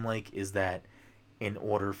it seem like is that in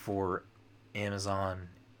order for Amazon,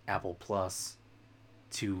 Apple Plus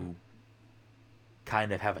to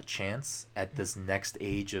kind of have a chance at this next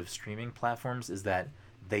age of streaming platforms is that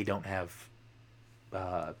they don't have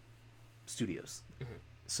studios. Mm-hmm.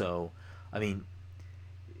 So, I mean,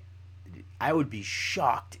 I would be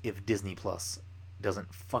shocked if Disney Plus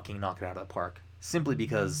doesn't fucking knock it out of the park simply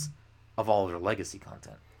because of all of their legacy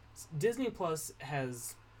content. Disney Plus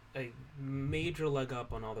has a major leg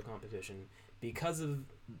up on all the competition because of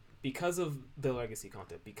the legacy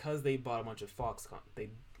content, because they bought a bunch of Fox they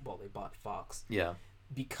bought Fox. Yeah.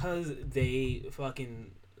 Because they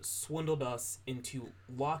fucking swindled us into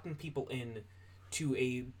locking people in to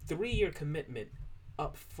a 3-year commitment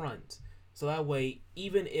up front. So that way,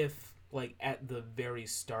 even if like at the very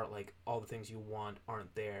start, like all the things you want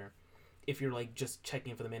aren't there, if you're like just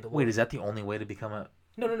checking for the Mandalorian. Wait, is that the only way to become a?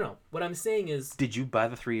 No. What I'm saying is. Did you buy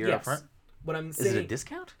the 3-year yes. upfront? What I'm saying. Is it a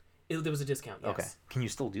discount? There was a discount. Yes. Okay. Can you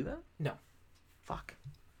still do that? No. Fuck.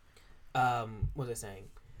 What was I saying?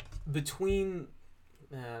 Between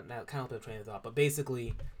now kind of a train of thought, but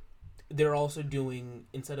basically, they're also doing,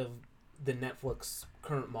 instead of the Netflix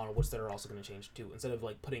current model, which they're also going to change to, instead of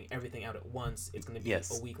like putting everything out at once, it's going to be a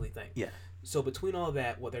weekly thing. Yeah. So between all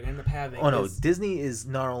that, what they're going to end up having. Oh no, Disney is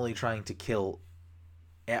not only trying to kill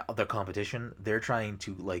their competition, they're trying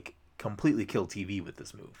to like completely kill TV with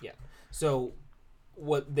this move. Yeah. So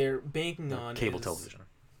what they're banking on cable is television.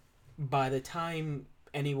 By the time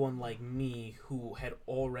anyone like me who had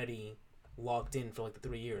already logged in for like the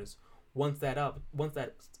 3 years, once that's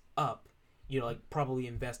up, you're like probably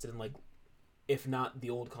invested in like, if not the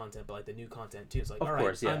old content, but like the new content too. It's like, all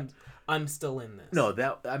right, yeah. I'm still in this. No,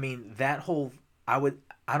 that whole I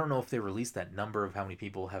don't know if they released that number of how many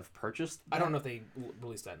people have purchased that. I don't know if they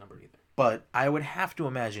released that number either. But I would have to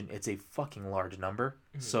imagine it's a fucking large number.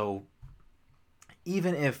 Mm-hmm. So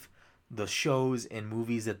even if the shows and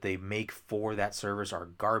movies that they make for that service are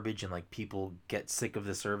garbage and like people get sick of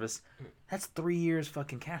the service, that's 3 years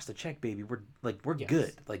fucking cash to check, baby. We're yes.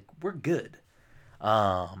 Good. Like we're good.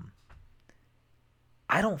 I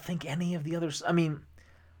don't think any of the others. I mean,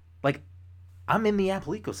 like, I'm in the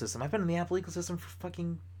Apple ecosystem. I've been in the Apple ecosystem for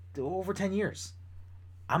fucking over 10 years.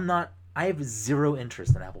 I have zero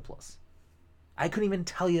interest in Apple Plus. I couldn't even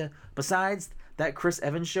tell you, besides that Chris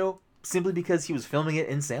Evans show, simply because he was filming it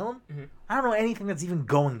in Salem, mm-hmm. I don't know anything that's even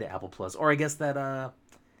going to Apple Plus. Or I guess that, it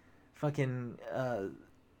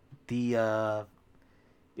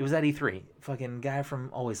was at E3. Fucking guy from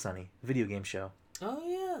Always Sunny, video game show. Oh,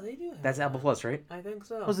 yeah, they do have That's that. Apple Plus, right? I think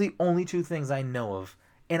so. Those are the only two things I know of.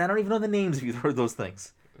 And I don't even know the names of either of those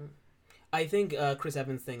things. I think Chris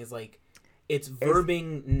Evans' thing is like, it's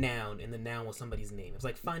verbing noun, and the noun was somebody's name. It's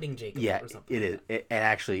like Finding Jacob or something. It is. And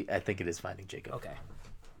actually, I think it is Finding Jacob. Okay.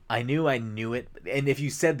 I knew it. And if you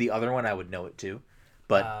said the other one, I would know it too.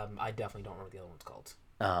 But I definitely don't remember what the other one's called.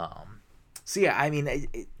 So, yeah, I mean,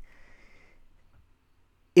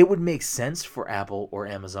 it would make sense for Apple or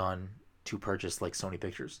Amazon to purchase like Sony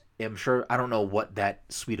Pictures. I'm sure, I don't know what that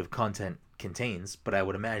suite of content contains, but I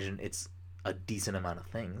would imagine it's a decent amount of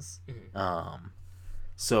things. Mm-hmm.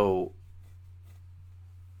 So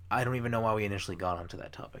I don't even know why we initially got onto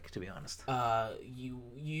that topic, to be honest. You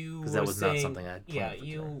because that was saying, not something I planned yeah, for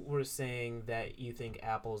you today. were saying that you think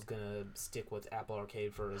Apple's gonna stick with Apple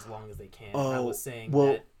Arcade for as long as they can. Oh, I was saying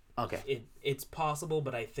well, that Okay. It's possible,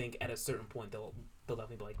 but I think at a certain point they'll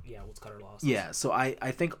definitely be like, yeah, let's cut our losses. Yeah, so I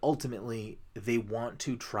think ultimately they want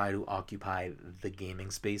to try to occupy the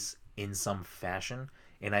gaming space in some fashion,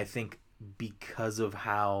 and I think because of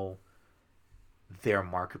how their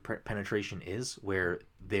market penetration is, where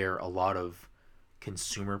there are a lot of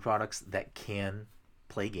consumer products that can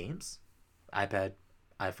play games, iPad,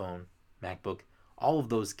 iPhone, MacBook, all of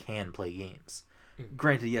those can play games.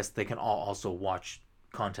 Granted, yes, they can all also watch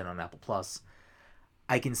content on Apple Plus.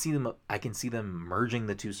 I can see them merging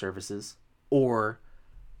the two services, or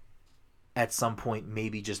at some point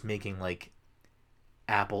maybe just making like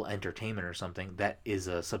Apple Entertainment or something that is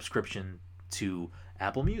a subscription to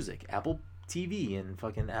Apple Music, Apple TV, and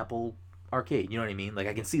fucking Apple Arcade. You know what I mean? Like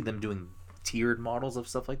I can see them doing tiered models of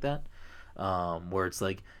stuff like that, where it's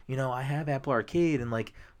like, I have Apple Arcade, and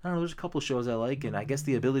like, I don't know, there's a couple shows I like, and I guess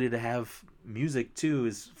the ability to have music too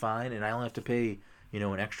is fine, and I only have to pay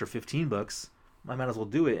an extra $15. I might as well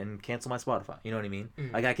do it and cancel my Spotify. You know what I mean?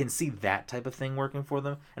 Like I can see that type of thing working for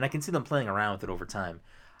them, and I can see them playing around with it over time.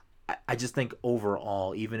 I just think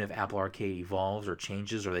overall, even if Apple Arcade evolves or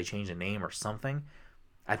changes, or they change the name or something,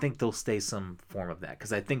 I think they'll stay some form of that,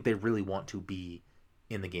 because I think they really want to be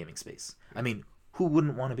in the gaming space. I mean, who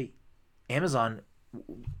wouldn't want to be? Amazon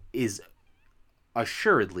is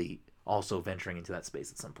assuredly also venturing into that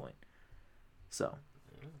space at some point. So,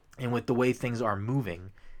 and with the way things are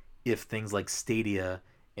moving, if things like Stadia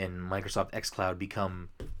and Microsoft xCloud become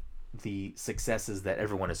the successes that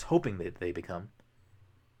everyone is hoping that they become,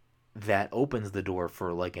 that opens the door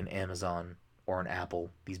for like an Amazon or an Apple,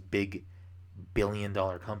 these big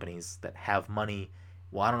billion-dollar companies that have money.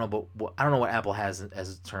 Well, I don't know, but I don't know what Apple has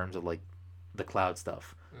as in terms of like the cloud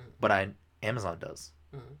stuff, but Amazon does.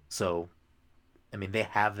 So, I mean, they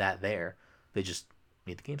have that there. They just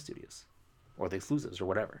need the game studios or the exclusives or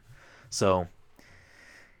whatever. So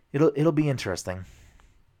it'll be interesting.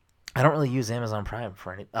 I don't really use Amazon Prime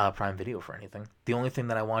for any Prime Video for anything. The only thing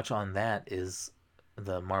that I watch on that is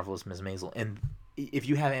the Marvelous Miss Maisel. And if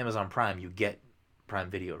you have Amazon Prime, you get Prime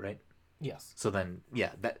Video, right? Yes. So then,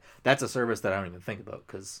 yeah, that's a service that I don't even think about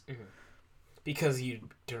because you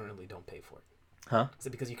currently don't pay for it. Huh? Is it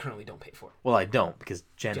because you currently don't pay for it? Well, I don't, because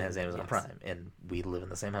Jen has Amazon yes. Prime, and we live in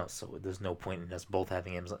the same house, so there's no point in us both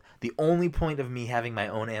having Amazon. The only point of me having my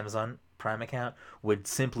own Amazon Prime account would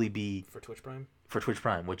simply be for Twitch Prime. For Twitch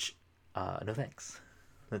Prime, which, no thanks.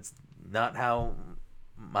 That's not how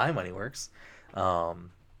my money works. So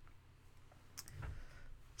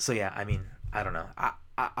yeah, I mean, I don't know.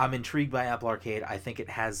 I'm intrigued by Apple Arcade. I think it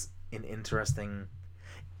has an interesting.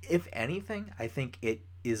 If anything, I think it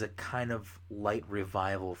is a kind of light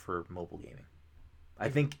revival for mobile gaming. I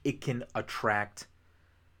think it can attract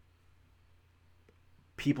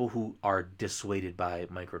people who are dissuaded by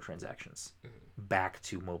microtransactions back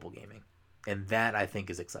to mobile gaming. And that, I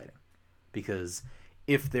think, is exciting. Because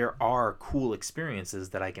if there are cool experiences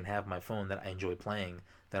that I can have on my phone that I enjoy playing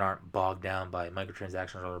that aren't bogged down by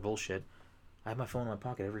microtransactions or other bullshit, I have my phone in my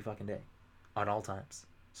pocket every fucking day at all times.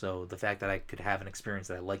 So the fact that I could have an experience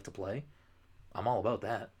that I like to play, I'm all about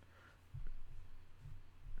that.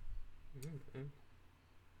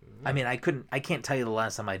 I mean, I can't tell you the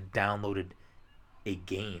last time I downloaded a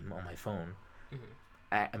game on my phone.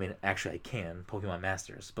 I mean, actually I can, Pokemon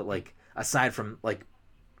Masters, but like aside from like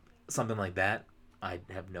something like that, I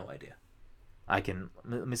have no idea.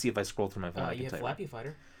 Let me see if I scroll through my phone. You have Flappy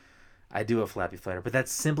Fighter. I do have Flappy Fighter, but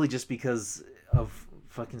that's simply just because of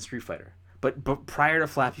fucking Street Fighter. But prior to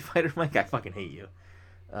Flappy Fighter, Mike, I fucking hate you.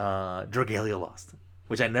 Dragalia Lost,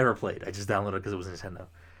 which I never played. I just downloaded it because it was Nintendo.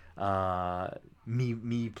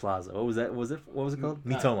 Me Plaza. What was that? What was it called?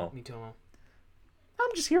 Miitomo. Miitomo.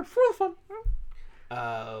 I'm just here for the fun.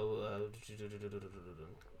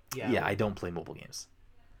 Yeah, I don't play mobile games.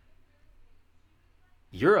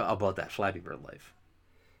 You're about that Flappy Bird life.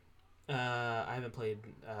 I haven't played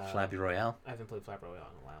Flappy Royale. I haven't played Flappy Royale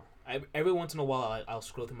in a while. Every once in a while, I'll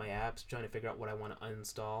scroll through my apps trying to figure out what I want to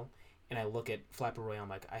uninstall, and I look at Flappy Royale. I'm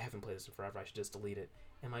like, I haven't played this in forever. I should just delete it.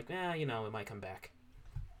 And I'm like, it might come back.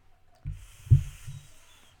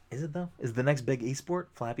 Is it though? Is the next big esport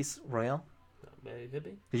Flappy Royale? It could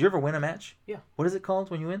be. Did you ever win a match? Yeah. What is it called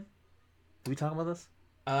when you win? Did we talk about this?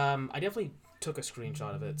 I definitely took a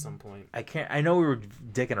screenshot of it at some point. I know we were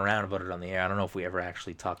dicking around about it on the air. I don't know if we ever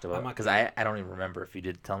actually talked about it, because I don't even remember if you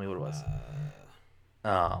did tell me what it was.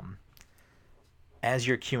 As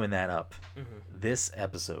you're queuing that up, this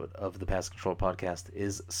episode of the Pass Control Podcast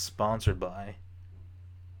is sponsored by.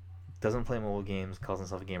 Doesn't play mobile games, calls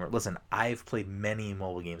himself a gamer. Listen, I've played many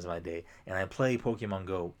mobile games in my day, and I play Pokemon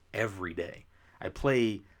Go every day. I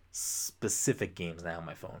play specific games now on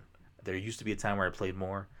my phone. There used to be a time where I played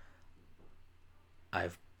more.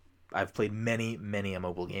 I've played many a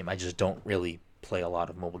mobile game. I just don't really play a lot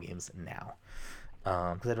of mobile games now.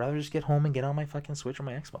 Because I'd rather just get home and get on my fucking Switch or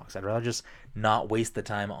my Xbox. I'd rather just not waste the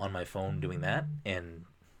time on my phone doing that and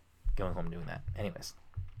going home doing that. Anyways,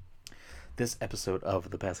 this episode of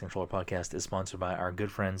the Pass Controller Podcast is sponsored by our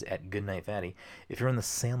good friends at Goodnight Fatty. If you're in the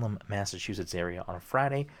Salem, Massachusetts area on a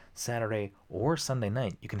Friday, Saturday, or Sunday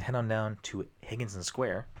night, you can head on down to Higginson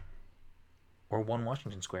Square or 1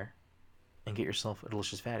 Washington Square and get yourself a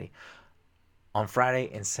delicious fatty. On Friday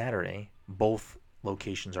and Saturday, both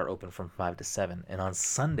locations are open from 5 to 7. And on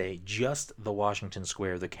Sunday, just the Washington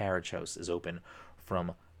Square, the Carriage House, is open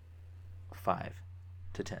from 5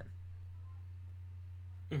 to 10.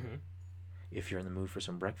 Mm-hmm. If you're in the mood for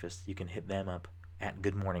some breakfast, you can hit them up at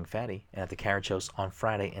Good Morning Fatty and at the Carriage House on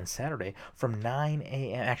Friday and Saturday from 9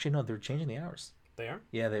 a.m. Actually, no, they're changing the hours. They are?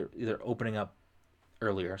 Yeah, they're opening up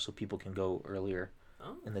earlier so people can go earlier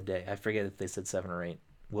in the day. I forget if they said 7 or 8.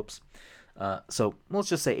 Whoops. So let's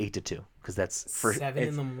just say 8 to 2 because that's for 7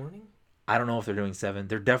 in the morning. I don't know if they're doing 7.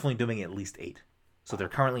 They're definitely doing at least 8. So they're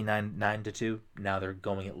currently 9 to 2. Now they're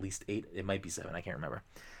going at least 8. It might be 7. I can't remember.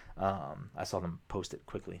 I saw them post it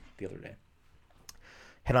quickly the other day.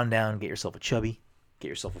 Head on down, get yourself a chubby, get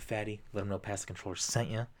yourself a fatty. Let them know Pass the Controller sent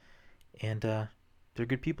you, and they're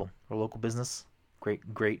good people. They're a local business.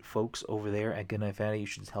 Great folks over there at Goodnight Fatty. You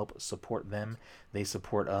should help support them. They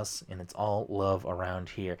support us, and it's all love around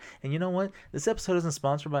here. And you know what? This episode isn't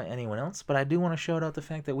sponsored by anyone else, but I do want to shout out the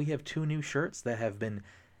fact that we have 2 new shirts that have been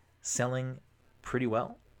selling pretty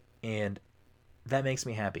well, and that makes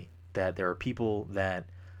me happy that there are people that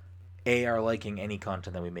A, are liking any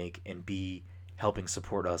content that we make, and B, helping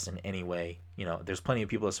support us in any way. You know, there's plenty of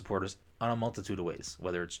people that support us on a multitude of ways,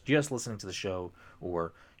 whether it's just listening to the show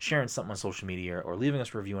or sharing something on social media or leaving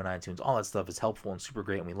us a review on iTunes. All that stuff is helpful and super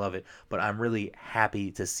great, and we love it. But I'm really happy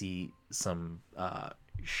to see some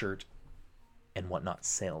shirt and whatnot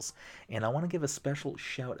sales. And I want to give a special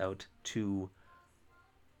shout out to...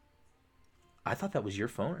 I thought that was your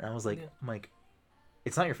phone, and I was like, yeah. Mike,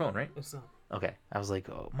 it's not your phone, right? It's not. Okay. I was like,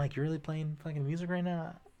 oh, Mike, you're really playing fucking music right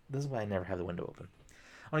now? This is why I never have the window open.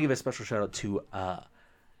 I want to give a special shout out to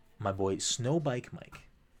my boy Snowbike Mike.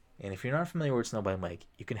 And if you're not familiar with Snowbike Mike,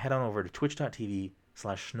 you can head on over to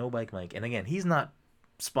twitch.tv/Snowbike Mike. And again, he's not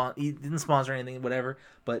he didn't sponsor anything, whatever,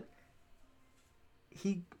 but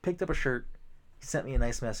he picked up a shirt. He sent me a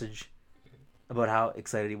nice message about how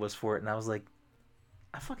excited he was for it, and I was like,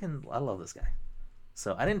 I love this guy.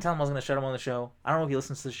 So I didn't tell him I was going to shout him on the show. I don't know if he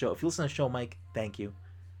listens to the show. If you listen to the show, Mike, thank you.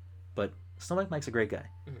 But Snowbike Mike's a great guy.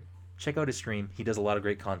 Mm-hmm. Check out his stream. He does a lot of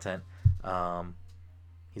great content.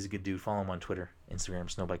 He's a good dude. Follow him on Twitter, Instagram,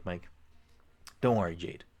 Snowbike Mike. Don't worry,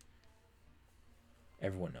 Jade.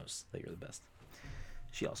 Everyone knows that you're the best.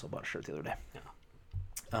 She also bought a shirt the other day.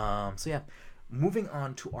 Yeah. So yeah, moving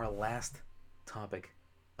on to our last topic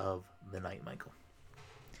of the night, Michael.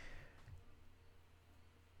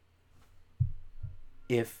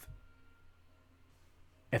 If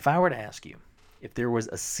I were to ask you if there was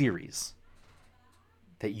a series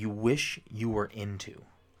that you wish you were into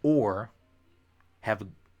or have...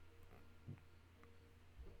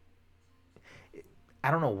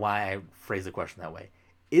 I don't know why I phrase the question that way.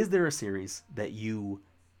 Is there a series that you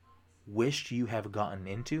wished you have gotten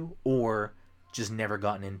into or just never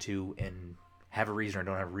gotten into and have a reason or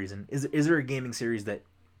don't have a reason? Is there a gaming series that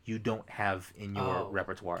you don't have in your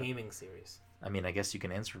repertoire? Gaming series. I mean, I guess you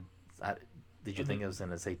can answer... Did you think I was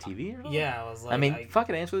going to say TV? Or yeah, I was like... I mean,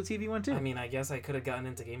 fucking answer the TV one, too. I mean, I guess I could have gotten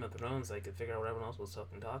into Game of Thrones so I could figure out what everyone else was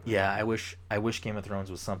talking about. Yeah, I wish Game of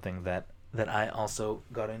Thrones was something that I also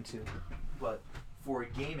got into. But for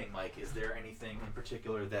gaming, Mike, is there anything in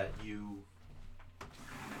particular that you...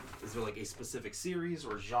 Is there, like, a specific series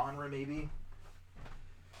or genre, maybe,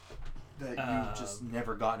 that you just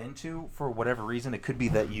never got into for whatever reason? It could be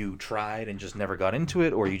that you tried and just never got into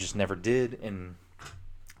it, or you just never did, and...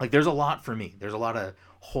 Like, there's a lot for me. There's a lot of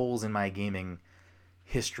holes in my gaming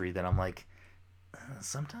history that I'm like,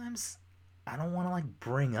 sometimes I don't want to, like,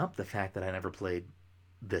 bring up the fact that I never played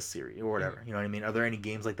this series or whatever. You know what I mean? Are there any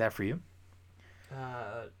games like that for you?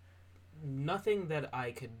 Nothing that I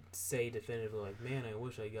could say definitively, like, man, I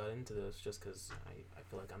wish I got into this, just because I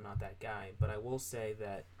feel like I'm not that guy. But I will say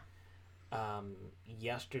that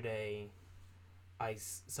yesterday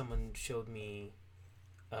someone showed me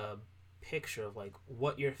a picture of like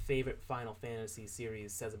what your favorite Final Fantasy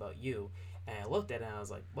series says about you, and I looked at it and I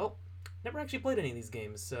was like, well, never actually played any of these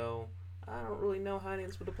games, so I don't really know how any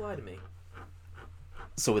of this would apply to me.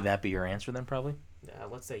 So would that be your answer then, probably?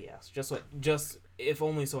 Let's say yes. Just if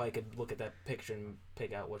only so I could look at that picture and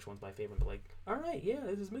pick out which one's my favorite. But like, all right, yeah,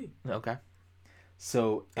 this is me. Okay.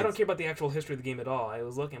 So I don't care about the actual history of the game at all. I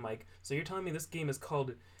was looking like, so you're telling me this game is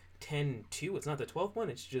called 10-2? It's not the 12th one.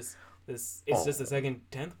 It's just this. It's just the second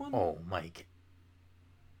 10th one. Oh, Mike.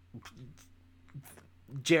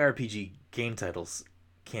 JRPG game titles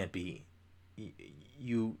can't be.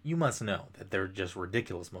 You must know that they're just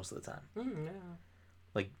ridiculous most of the time. Yeah.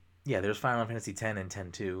 Like, yeah, there's Final Fantasy X and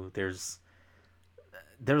 10-2. There's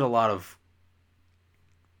a lot of.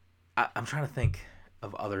 I'm trying to think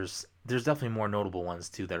of others. There's definitely more notable ones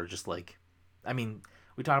too that are just like, I mean,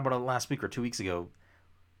 we talked about it last week or 2 weeks ago.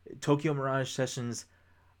 Tokyo Mirage Sessions,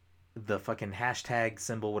 the fucking hashtag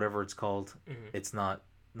symbol, whatever it's called. Mm-hmm. It's not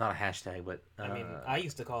a hashtag, but I mean, I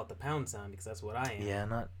used to call it the pound sound because that's what I am. yeah,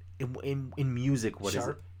 not in music. What Sharp? is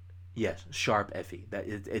it? Yes, sharp FE.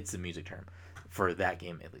 It's the music term for that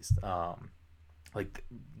game at least. Like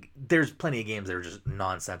there's plenty of games that are just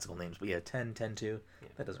nonsensical names, but yeah, 10-2. Yeah.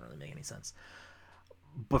 That doesn't really make any sense.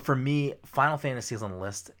 But for me, Final Fantasy is on the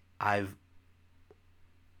list.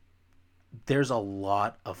 There's a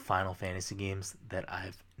lot of Final Fantasy games that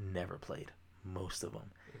I've never played, most of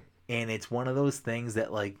them. And it's one of those things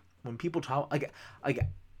that, like, when people talk, like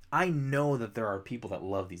I know that there are people that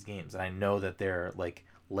love these games, and I know that they're like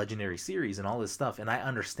legendary series and all this stuff, and I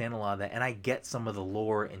understand a lot of that, and I get some of the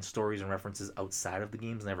lore and stories and references outside of the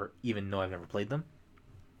games, even though I've never played them.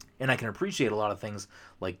 And I can appreciate a lot of things,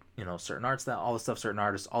 like, you know, certain art style, all this stuff, certain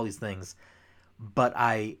artists, all these things. But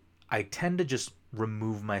I tend to just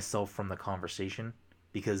remove myself from the conversation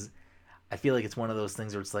because I feel like it's one of those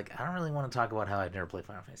things where it's like, I don't really want to talk about how I've never played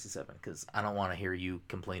Final Fantasy VII because I don't want to hear you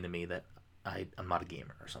complain to me that I'm not a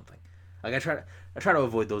gamer or something. Like I try to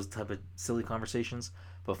avoid those type of silly conversations.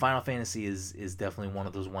 But Final Fantasy is definitely one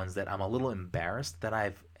of those ones that I'm a little embarrassed that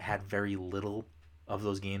I've had very little of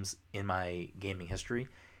those games in my gaming history.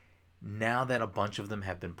 Now that a bunch of them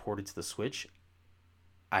have been ported to the Switch,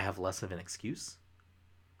 I have less of an excuse.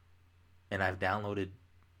 And I've downloaded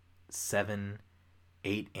 7,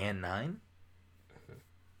 8, and 9.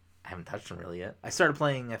 I haven't touched them really yet. I started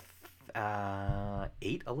playing 8 a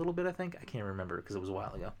little bit, I think. I can't remember because it was a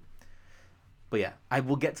while ago. But yeah, I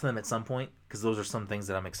will get to them at some point because those are some things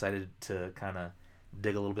that I'm excited to kind of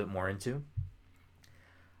dig a little bit more into.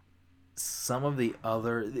 Some of the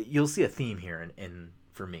other... You'll see a theme here in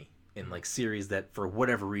for me. In like series that for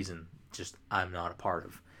whatever reason just I'm not a part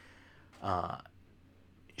of.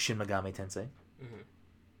 Shin Megami Tensei. Mm-hmm.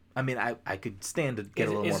 I mean, I could stand to get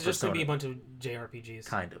a little more Persona. Is it just going to be a bunch of JRPGs?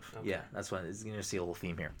 Kind of, okay. Yeah. That's what you're going to see a little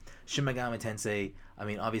theme here. Shin Megami Tensei, I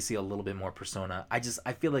mean, obviously a little bit more Persona. I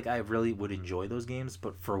feel like I really would enjoy those games,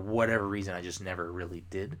 but for whatever reason, I just never really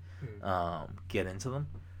did get into them.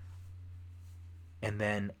 And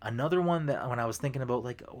then another one that when I was thinking about,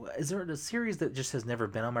 like, is there a series that just has never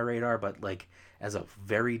been on my radar, but like as a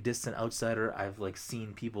very distant outsider, I've like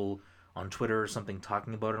seen people on Twitter or something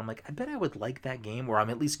talking about it. I'm like, I bet I would like that game, or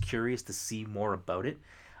I'm at least curious to see more about it.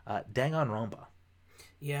 Danganronpa.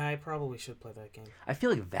 Yeah, I probably should play that game. I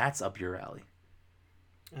feel like that's up your alley.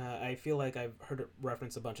 I feel like I've heard it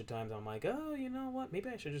referenced a bunch of times. I'm like, oh, you know what?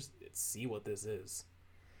 Maybe I should just see what this is.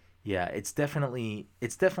 Yeah, it's definitely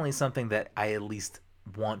something that I at least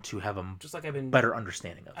want to have better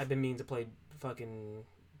understanding of. I've been meaning to play fucking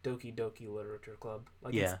Doki Doki Literature Club.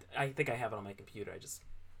 Like, yeah. I think I have it on my computer. I just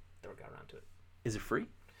never got around to it. Is it free?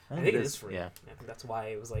 I think it is free. Yeah. I think that's why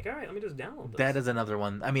it was like, all right, let me just download this. That is another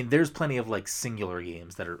one. I mean, there's plenty of like singular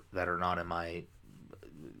games that are not in my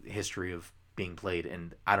history of being played,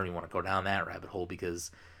 and I don't even want to go down that rabbit hole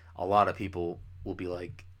because a lot of people will be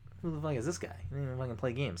like, who the fuck is this guy? I don't even fucking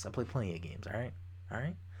play games. I play plenty of games. All right.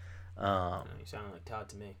 You sound like Todd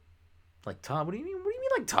to me. Like Todd? What do you mean? What do you mean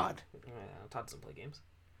like Todd? Todd doesn't play games.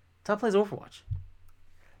 Todd plays Overwatch.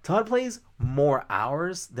 Todd plays more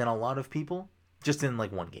hours than a lot of people just in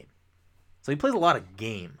like one game. So he plays a lot of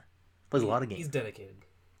game. He's dedicated.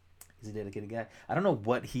 He's a dedicated guy. I don't know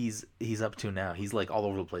what he's up to now. He's like all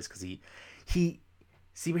over the place because he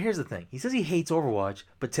see. But here's the thing. He says he hates Overwatch,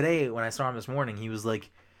 but today when I saw him this morning, he was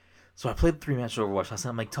like, so I played 3 matches of Overwatch last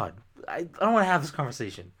night. I'm like, Todd, I don't want to have this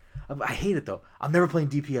conversation. I hate it though. I'm never playing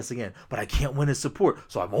DPS again, but I can't win as support,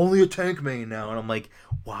 so I'm only a tank main now. And I'm like,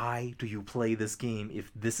 why do you play this game if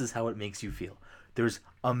this is how it makes you feel? There's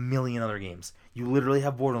a million other games. You literally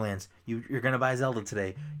have Borderlands. You're gonna buy Zelda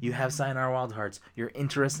today. You have Sayonara Wild Hearts. You're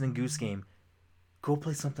interested in Goose Game. Go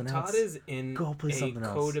play something else. Todd is in a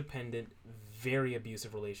codependent, very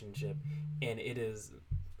abusive relationship, and it is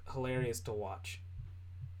hilarious to watch.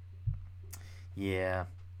 Yeah.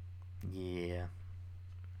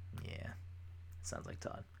 Sounds like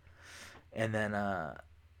Todd. And then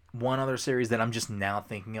one other series that I'm just now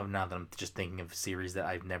thinking of, now that I'm just thinking of a series that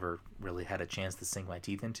I've never really had a chance to sink my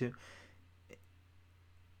teeth into,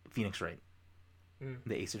 Phoenix Wright,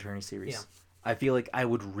 the Ace Attorney series. Yeah. I feel like I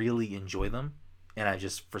would really enjoy them, and I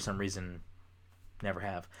just for some reason never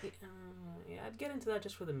have. Yeah, I'd get into that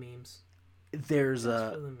just for the memes. There's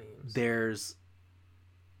Just for the memes.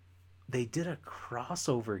 they did a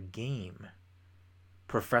crossover game,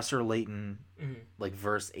 Professor Layton, like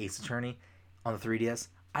versus Ace Attorney, on the 3DS.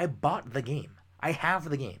 I bought the game. I have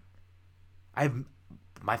the game.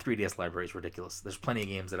 My 3DS library is ridiculous. There's plenty of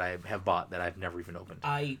games that I have bought that I've never even opened.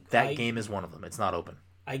 That game is one of them. It's not open.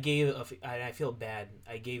 I feel bad.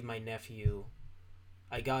 I gave my nephew,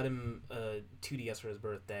 I got him a 2DS for his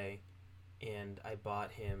birthday, and I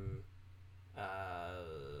bought him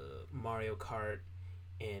Mario Kart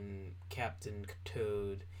and Captain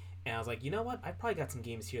Toad, and I was like, you know what? I probably got some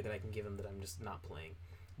games here that I can give him that I'm just not playing.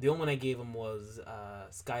 The only one I gave him was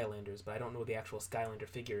Skylanders, but I don't know what the actual Skylander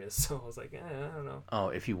figure is, so I was like, I don't know. Oh,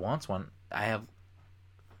 if he wants one, I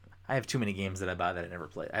have too many games that I buy that I never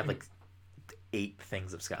play. I have like 8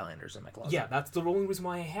 things of Skylanders in my closet. Yeah, that's the only reason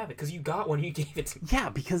why I have it, because you got one, you gave it to me. Yeah,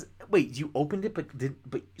 because wait, you opened it, but didn't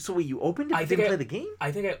you opened it, but didn't play the game?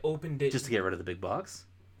 I think I opened it just to get rid of the big box.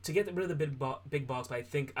 To get rid of the big box, but I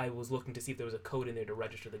think I was looking to see if there was a code in there to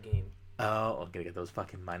register the game. Oh, I'm gonna get those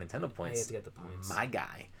fucking My Nintendo points. I have to get the points. My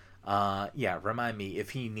guy. Yeah, remind me if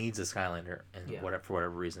he needs a Skylander and whatever for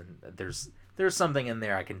whatever reason, there's something in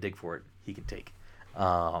there I can dig for it. He can take.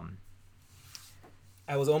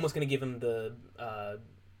 I was almost gonna give him the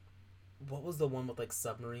what was the one with like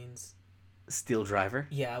submarines? Steel Driver.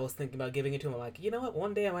 Yeah, I was thinking about giving it to him. I'm like, you know what?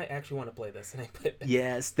 One day I might actually want to play this, and I put it back.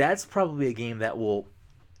 Yes, that's probably a game that will,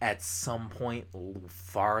 at some point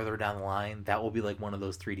farther down the line, that will be like one of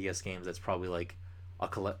those 3DS games that's probably like a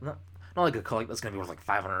collect. Not like a collect that's gonna be worth like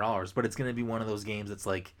 $500, but it's gonna be one of those games that's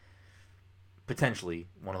like potentially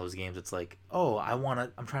one of those games that's like, oh, I'm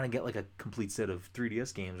trying to get like a complete set of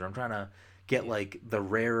 3DS games, or I'm trying to get like the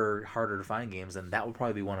rarer, harder to find games, and that would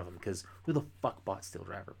probably be one of them, because who the fuck bought Steel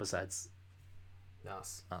Driver besides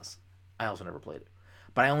us? I also never played it,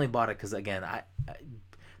 but I only bought it because, again, I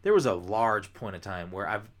there was a large point of time where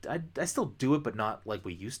I still do it, but not like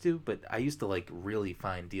we used to. But I used to like really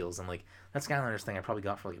find deals, and like that Skylanders thing I probably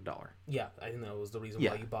got for like $1. Yeah, I think that was the reason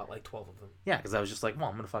why you bought like 12 of them. Yeah, because I was just like, well,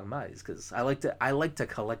 I'm gonna fucking buy these because I like to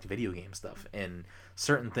collect video game stuff, and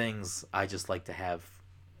certain things I just like to have.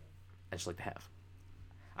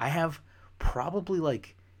 I have probably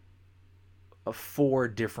like 4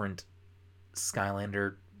 different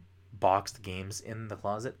Skylander boxed games in the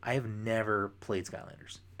closet. I have never played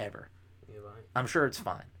Skylanders ever. Yeah, I'm sure it's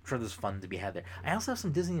fine. I'm sure there's fun to be had there. I also have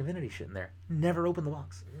some Disney Infinity shit in there. Never opened the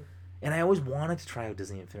box. And I always wanted to try out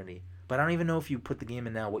Disney Infinity, but I don't even know if you put the game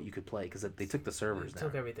in now what you could play, because they took the servers now.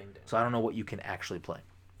 Took everything down. So I don't know what you can actually play.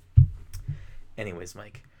 Anyways,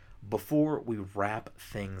 Mike, before we wrap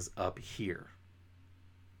things up here,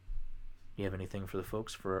 you have anything for the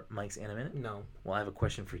folks for Mike's Anime Minute? No. Well, I have a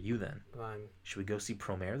question for you then. Fine. Should we go see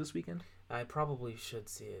Promare this weekend? I probably should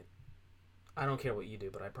see it. I don't care what you do,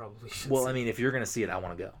 but I probably should. Well, I mean, if you're gonna see it, I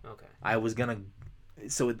want to go. Okay. I was gonna.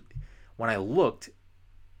 So when I looked,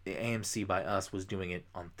 the AMC by Us was doing it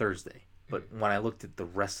on Thursday, but when I looked at the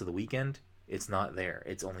rest of the weekend, it's not there.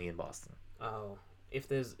 It's only in Boston. Oh, if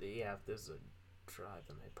there's a drive,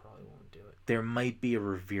 then I probably won't do it. There might be a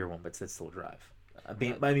Revere one, but it's still a drive.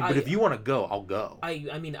 But if you want to go, I'll go.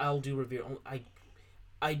 I mean, I'll do Revere.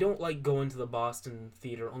 I don't like going to the Boston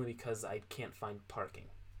theater only because I can't find parking.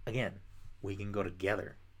 Again, we can go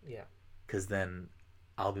together. Yeah. Because then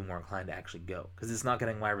I'll be more inclined to actually go. Because it's not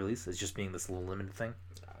getting wide release. It's just being this little limited thing.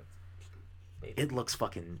 Maybe. It looks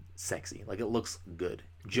fucking sexy. Like, it looks good.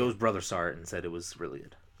 Joe's brother saw it and said it was really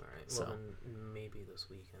good. All right. Well, then maybe this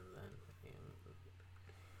weekend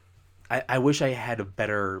then. I wish I had a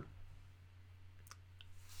better...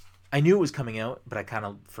 I knew it was coming out, but I kind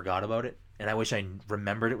of forgot about it. And I wish I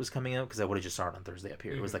remembered it was coming out, because I would have just saw it on Thursday up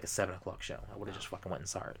here. It was like a 7 o'clock show. I would have just fucking went and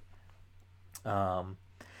saw it.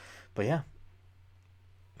 But yeah.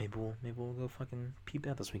 Maybe we'll go fucking peep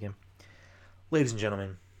that this weekend. Ladies and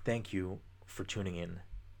gentlemen, thank you for tuning in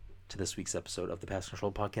to this week's episode of the Pass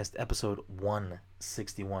Control Podcast, episode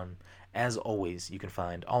 161. As always, you can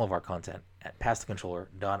find all of our content at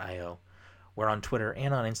passthecontroller.io. We're on Twitter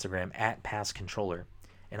and on Instagram at passcontroller,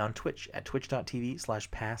 and on Twitch at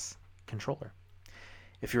twitch.tv/passcontroller.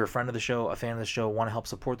 If you're a friend of the show, a fan of the show, want to help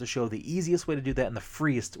support the show, the easiest way to do that and the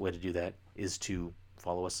freest way to do that is to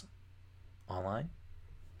follow us online,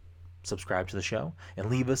 subscribe to the show, and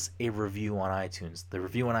leave us a review on iTunes. The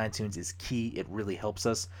review on iTunes is key. It really helps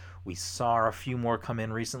us. We saw a few more come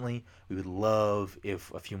in recently. We would love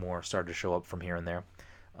if a few more started to show up from here and there.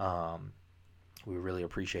 We really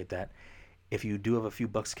appreciate that. If you do have a few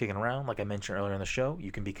bucks kicking around, like I mentioned earlier in the show,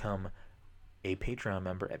 you can become a Patreon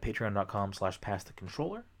member at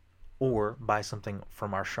patreon.com/passthecontroller, or buy something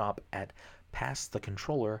from our shop at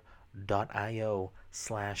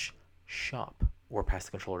passthecontroller.io/shop, or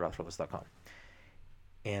passthecontroller.threadless.com.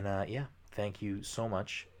 And yeah, thank you so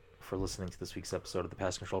much for listening to this week's episode of the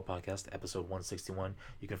Pass Control Podcast, episode 161.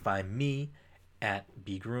 You can find me at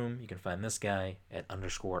bgroom. You can find this guy at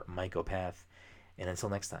 _mycopath. And until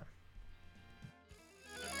next time.